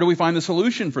 Where do we find the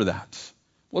solution for that?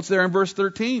 What's there in verse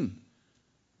 13?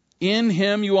 In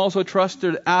him you also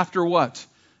trusted after what?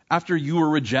 After you were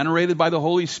regenerated by the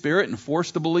Holy Spirit and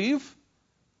forced to believe?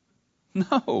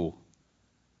 No.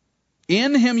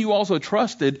 In him you also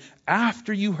trusted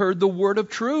after you heard the word of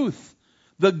truth,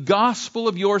 the gospel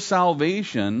of your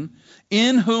salvation,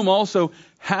 in whom also,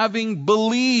 having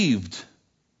believed,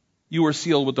 you were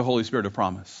sealed with the Holy Spirit of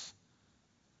promise.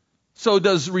 So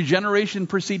does regeneration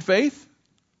precede faith?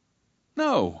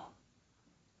 No.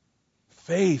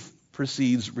 Faith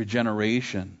precedes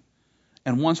regeneration.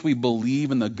 And once we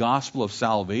believe in the gospel of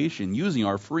salvation, using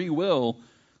our free will,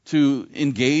 to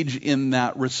engage in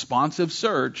that responsive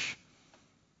search,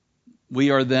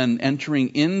 we are then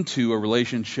entering into a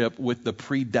relationship with the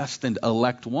predestined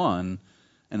elect one,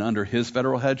 and under his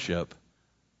federal headship,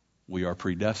 we are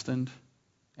predestined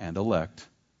and elect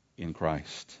in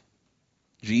Christ.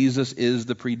 Jesus is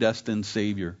the predestined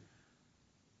Savior.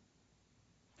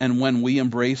 And when we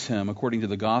embrace him, according to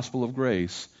the gospel of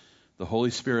grace, the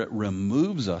Holy Spirit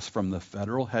removes us from the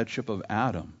federal headship of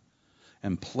Adam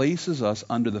and places us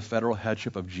under the federal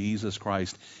headship of Jesus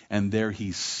Christ, and there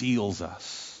he seals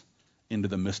us into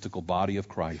the mystical body of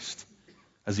Christ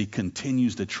as he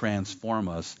continues to transform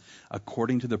us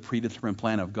according to the predetermined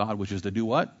plan of God, which is to do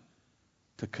what?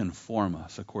 To conform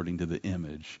us according to the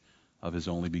image of his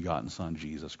only begotten Son,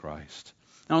 Jesus Christ.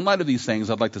 Now, in light of these things,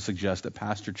 I'd like to suggest that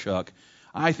Pastor Chuck,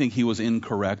 I think he was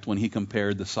incorrect when he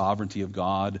compared the sovereignty of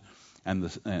God and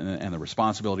the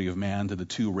responsibility of man to the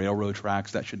two railroad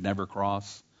tracks that should never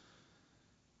cross.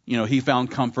 You know, he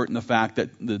found comfort in the fact that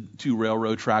the two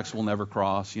railroad tracks will never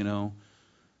cross,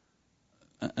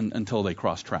 until they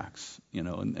cross tracks,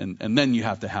 and then you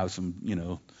have to have some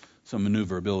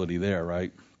maneuverability there,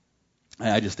 right?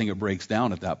 I just think it breaks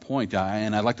down at that point.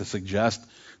 And I'd like to suggest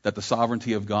that the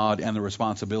sovereignty of God and the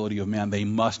responsibility of man, they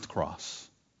must cross.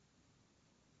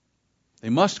 They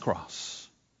must cross.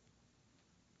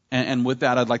 And with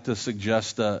that, I'd like to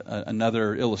suggest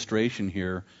another illustration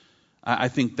here. I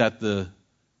think that the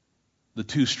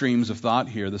two streams of thought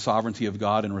here, the sovereignty of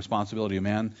God and responsibility of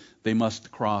man, they must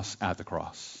cross at the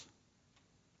cross.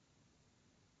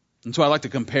 And so I like to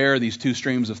compare these two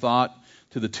streams of thought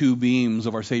to the two beams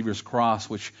of our Savior's cross,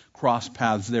 which cross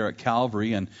paths there at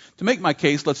Calvary. And to make my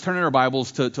case, let's turn in our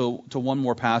Bibles to one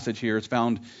more passage here. It's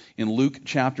found in Luke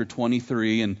chapter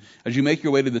 23. And as you make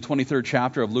your way to the 23rd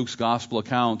chapter of Luke's gospel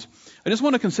account, I just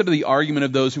want to consider the argument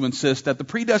of those who insist that the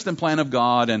predestined plan of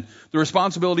God and the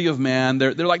responsibility of man,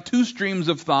 they're like two streams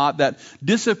of thought that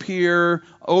disappear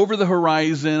over the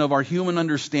horizon of our human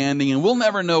understanding, and we'll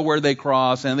never know where they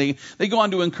cross. And they go on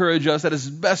to encourage us that it's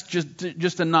best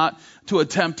just to not to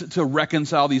attempt to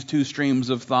reconcile these two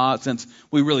streams of thought, since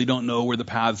we really don't know where the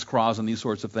paths cross and these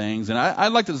sorts of things. And I'd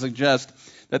like to suggest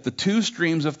that the two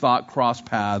streams of thought cross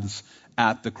paths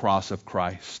at the cross of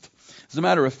Christ. As a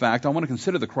matter of fact, I want to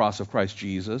consider the cross of Christ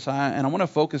Jesus, and I want to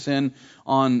focus in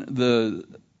on the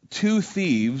two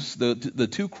thieves, the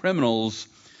two criminals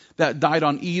that died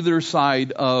on either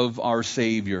side of our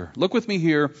Savior. Look with me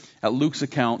here at Luke's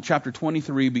account, chapter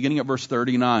 23, beginning at verse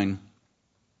 39.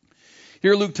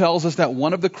 Here Luke tells us that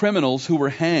one of the criminals who were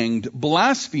hanged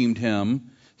blasphemed him,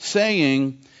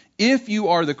 saying, "If you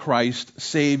are the Christ,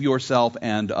 save yourself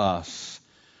and us."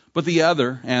 But the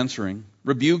other, answering,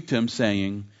 rebuked him,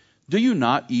 saying, "Do you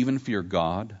not even fear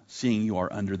God, seeing you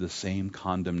are under the same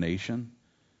condemnation?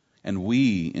 And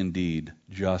we, indeed,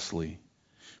 justly,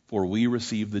 for we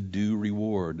receive the due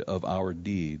reward of our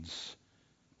deeds.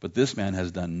 But this man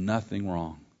has done nothing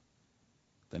wrong."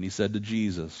 Then he said to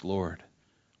Jesus, "Lord,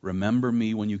 remember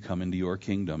me when you come into your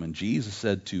kingdom." And Jesus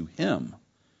said to him,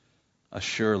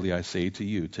 "Assuredly I say to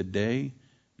you, today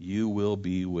you will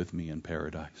be with me in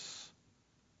paradise."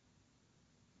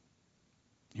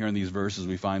 Here in these verses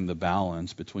we find the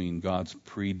balance between God's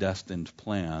predestined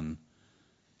plan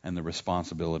and the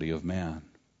responsibility of man.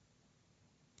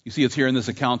 You see, it's here in this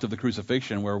account of the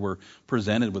crucifixion where we're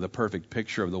presented with a perfect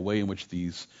picture of the way in which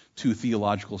these two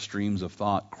theological streams of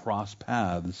thought cross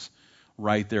paths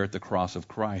right there at the cross of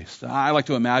Christ. I like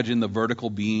to imagine the vertical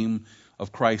beam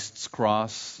of Christ's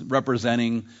cross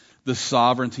representing the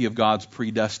sovereignty of God's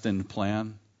predestined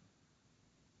plan.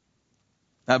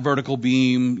 That vertical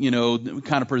beam,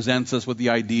 kind of presents us with the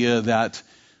idea that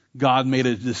God made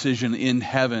a decision in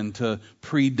heaven to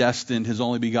predestine his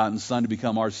only begotten Son to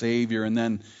become our Savior, and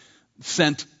then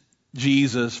sent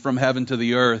Jesus from heaven to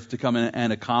the earth to come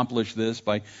and accomplish this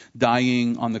by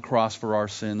dying on the cross for our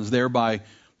sins, thereby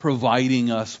providing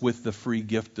us with the free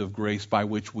gift of grace by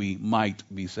which we might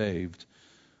be saved.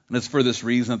 And it's for this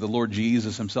reason that the Lord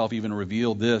Jesus himself even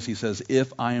revealed this. He says,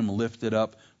 "If I am lifted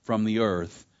up from the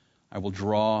earth, I will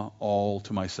draw all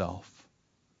to myself."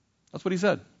 That's what he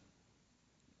said.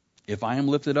 If I am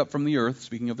lifted up from the earth,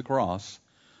 speaking of the cross,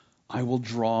 I will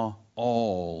draw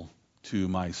all to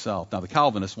myself. Now, the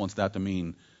Calvinist wants that to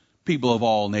mean people of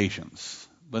all nations,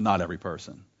 but not every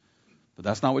person. But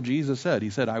that's not what Jesus said. He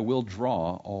said, "I will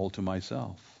draw all to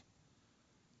myself."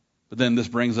 But then this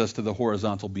brings us to the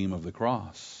horizontal beam of the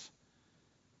cross.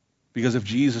 Because if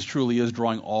Jesus truly is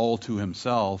drawing all to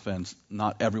himself and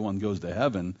not everyone goes to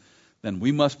heaven, then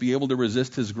we must be able to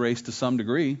resist his grace to some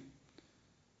degree.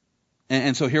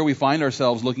 And so here we find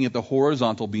ourselves looking at the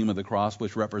horizontal beam of the cross,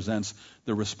 which represents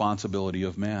the responsibility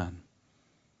of man.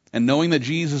 And knowing that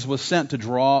Jesus was sent to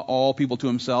draw all people to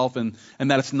himself, and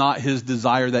that it's not his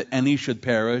desire that any should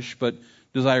perish, but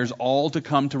desires all to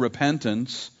come to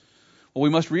repentance, well, we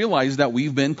must realize that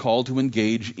we've been called to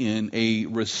engage in a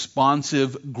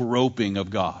responsive groping of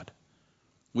God.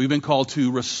 We've been called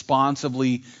to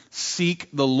responsively seek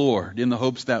the Lord in the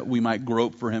hopes that we might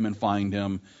grope for him and find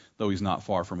him, though he's not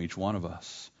far from each one of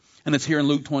us. And it's here in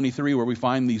Luke 23 where we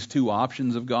find these two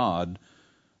options of God.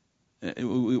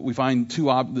 We find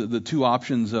the two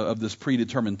options of this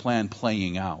predetermined plan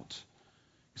playing out.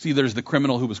 You see, there's the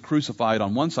criminal who was crucified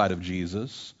on one side of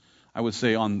Jesus, I would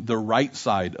say on the right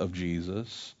side of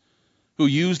Jesus, who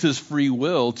used his free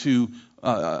will to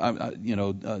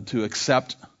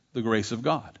accept the grace of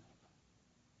God.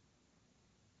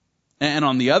 And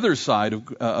on the other side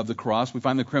of the cross, we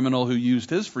find the criminal who used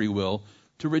his free will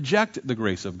to reject the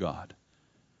grace of God.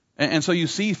 And so you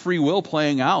see free will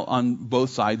playing out on both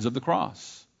sides of the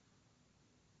cross.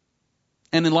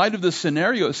 And in light of this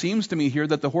scenario, it seems to me here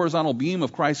that the horizontal beam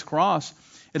of Christ's cross,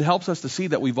 it helps us to see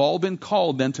that we've all been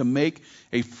called then to make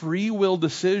a free will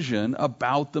decision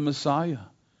about the Messiah.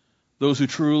 Those who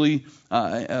truly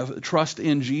trust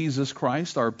in Jesus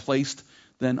Christ are placed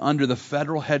then under the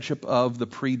federal headship of the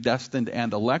predestined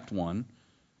and elect one,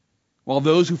 while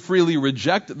those who freely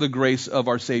reject the grace of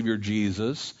our Savior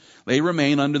Jesus, they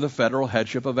remain under the federal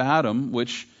headship of Adam,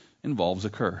 which involves a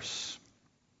curse.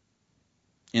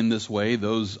 In this way,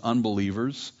 those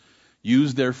unbelievers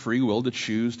use their free will to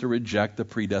choose to reject the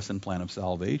predestined plan of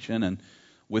salvation, and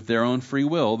with their own free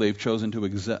will, they've chosen to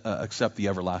accept the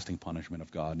everlasting punishment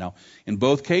of God. Now, in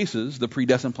both cases, the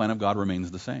predestined plan of God remains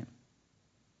the same,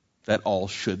 that all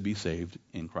should be saved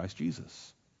in Christ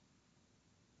Jesus.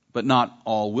 But not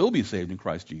all will be saved in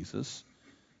Christ Jesus,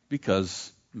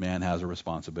 because man has a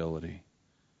responsibility.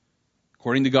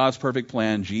 According to God's perfect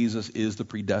plan, Jesus is the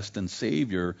predestined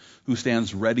Savior who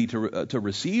stands ready to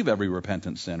receive every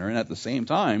repentant sinner. And at the same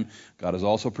time, God has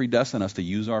also predestined us to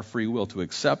use our free will to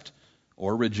accept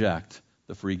or reject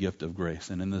the free gift of grace.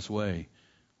 And in this way,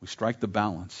 we strike the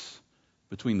balance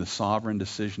between the sovereign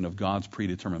decision of God's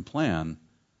predetermined plan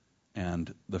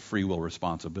and the free will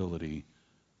responsibility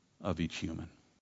of each human.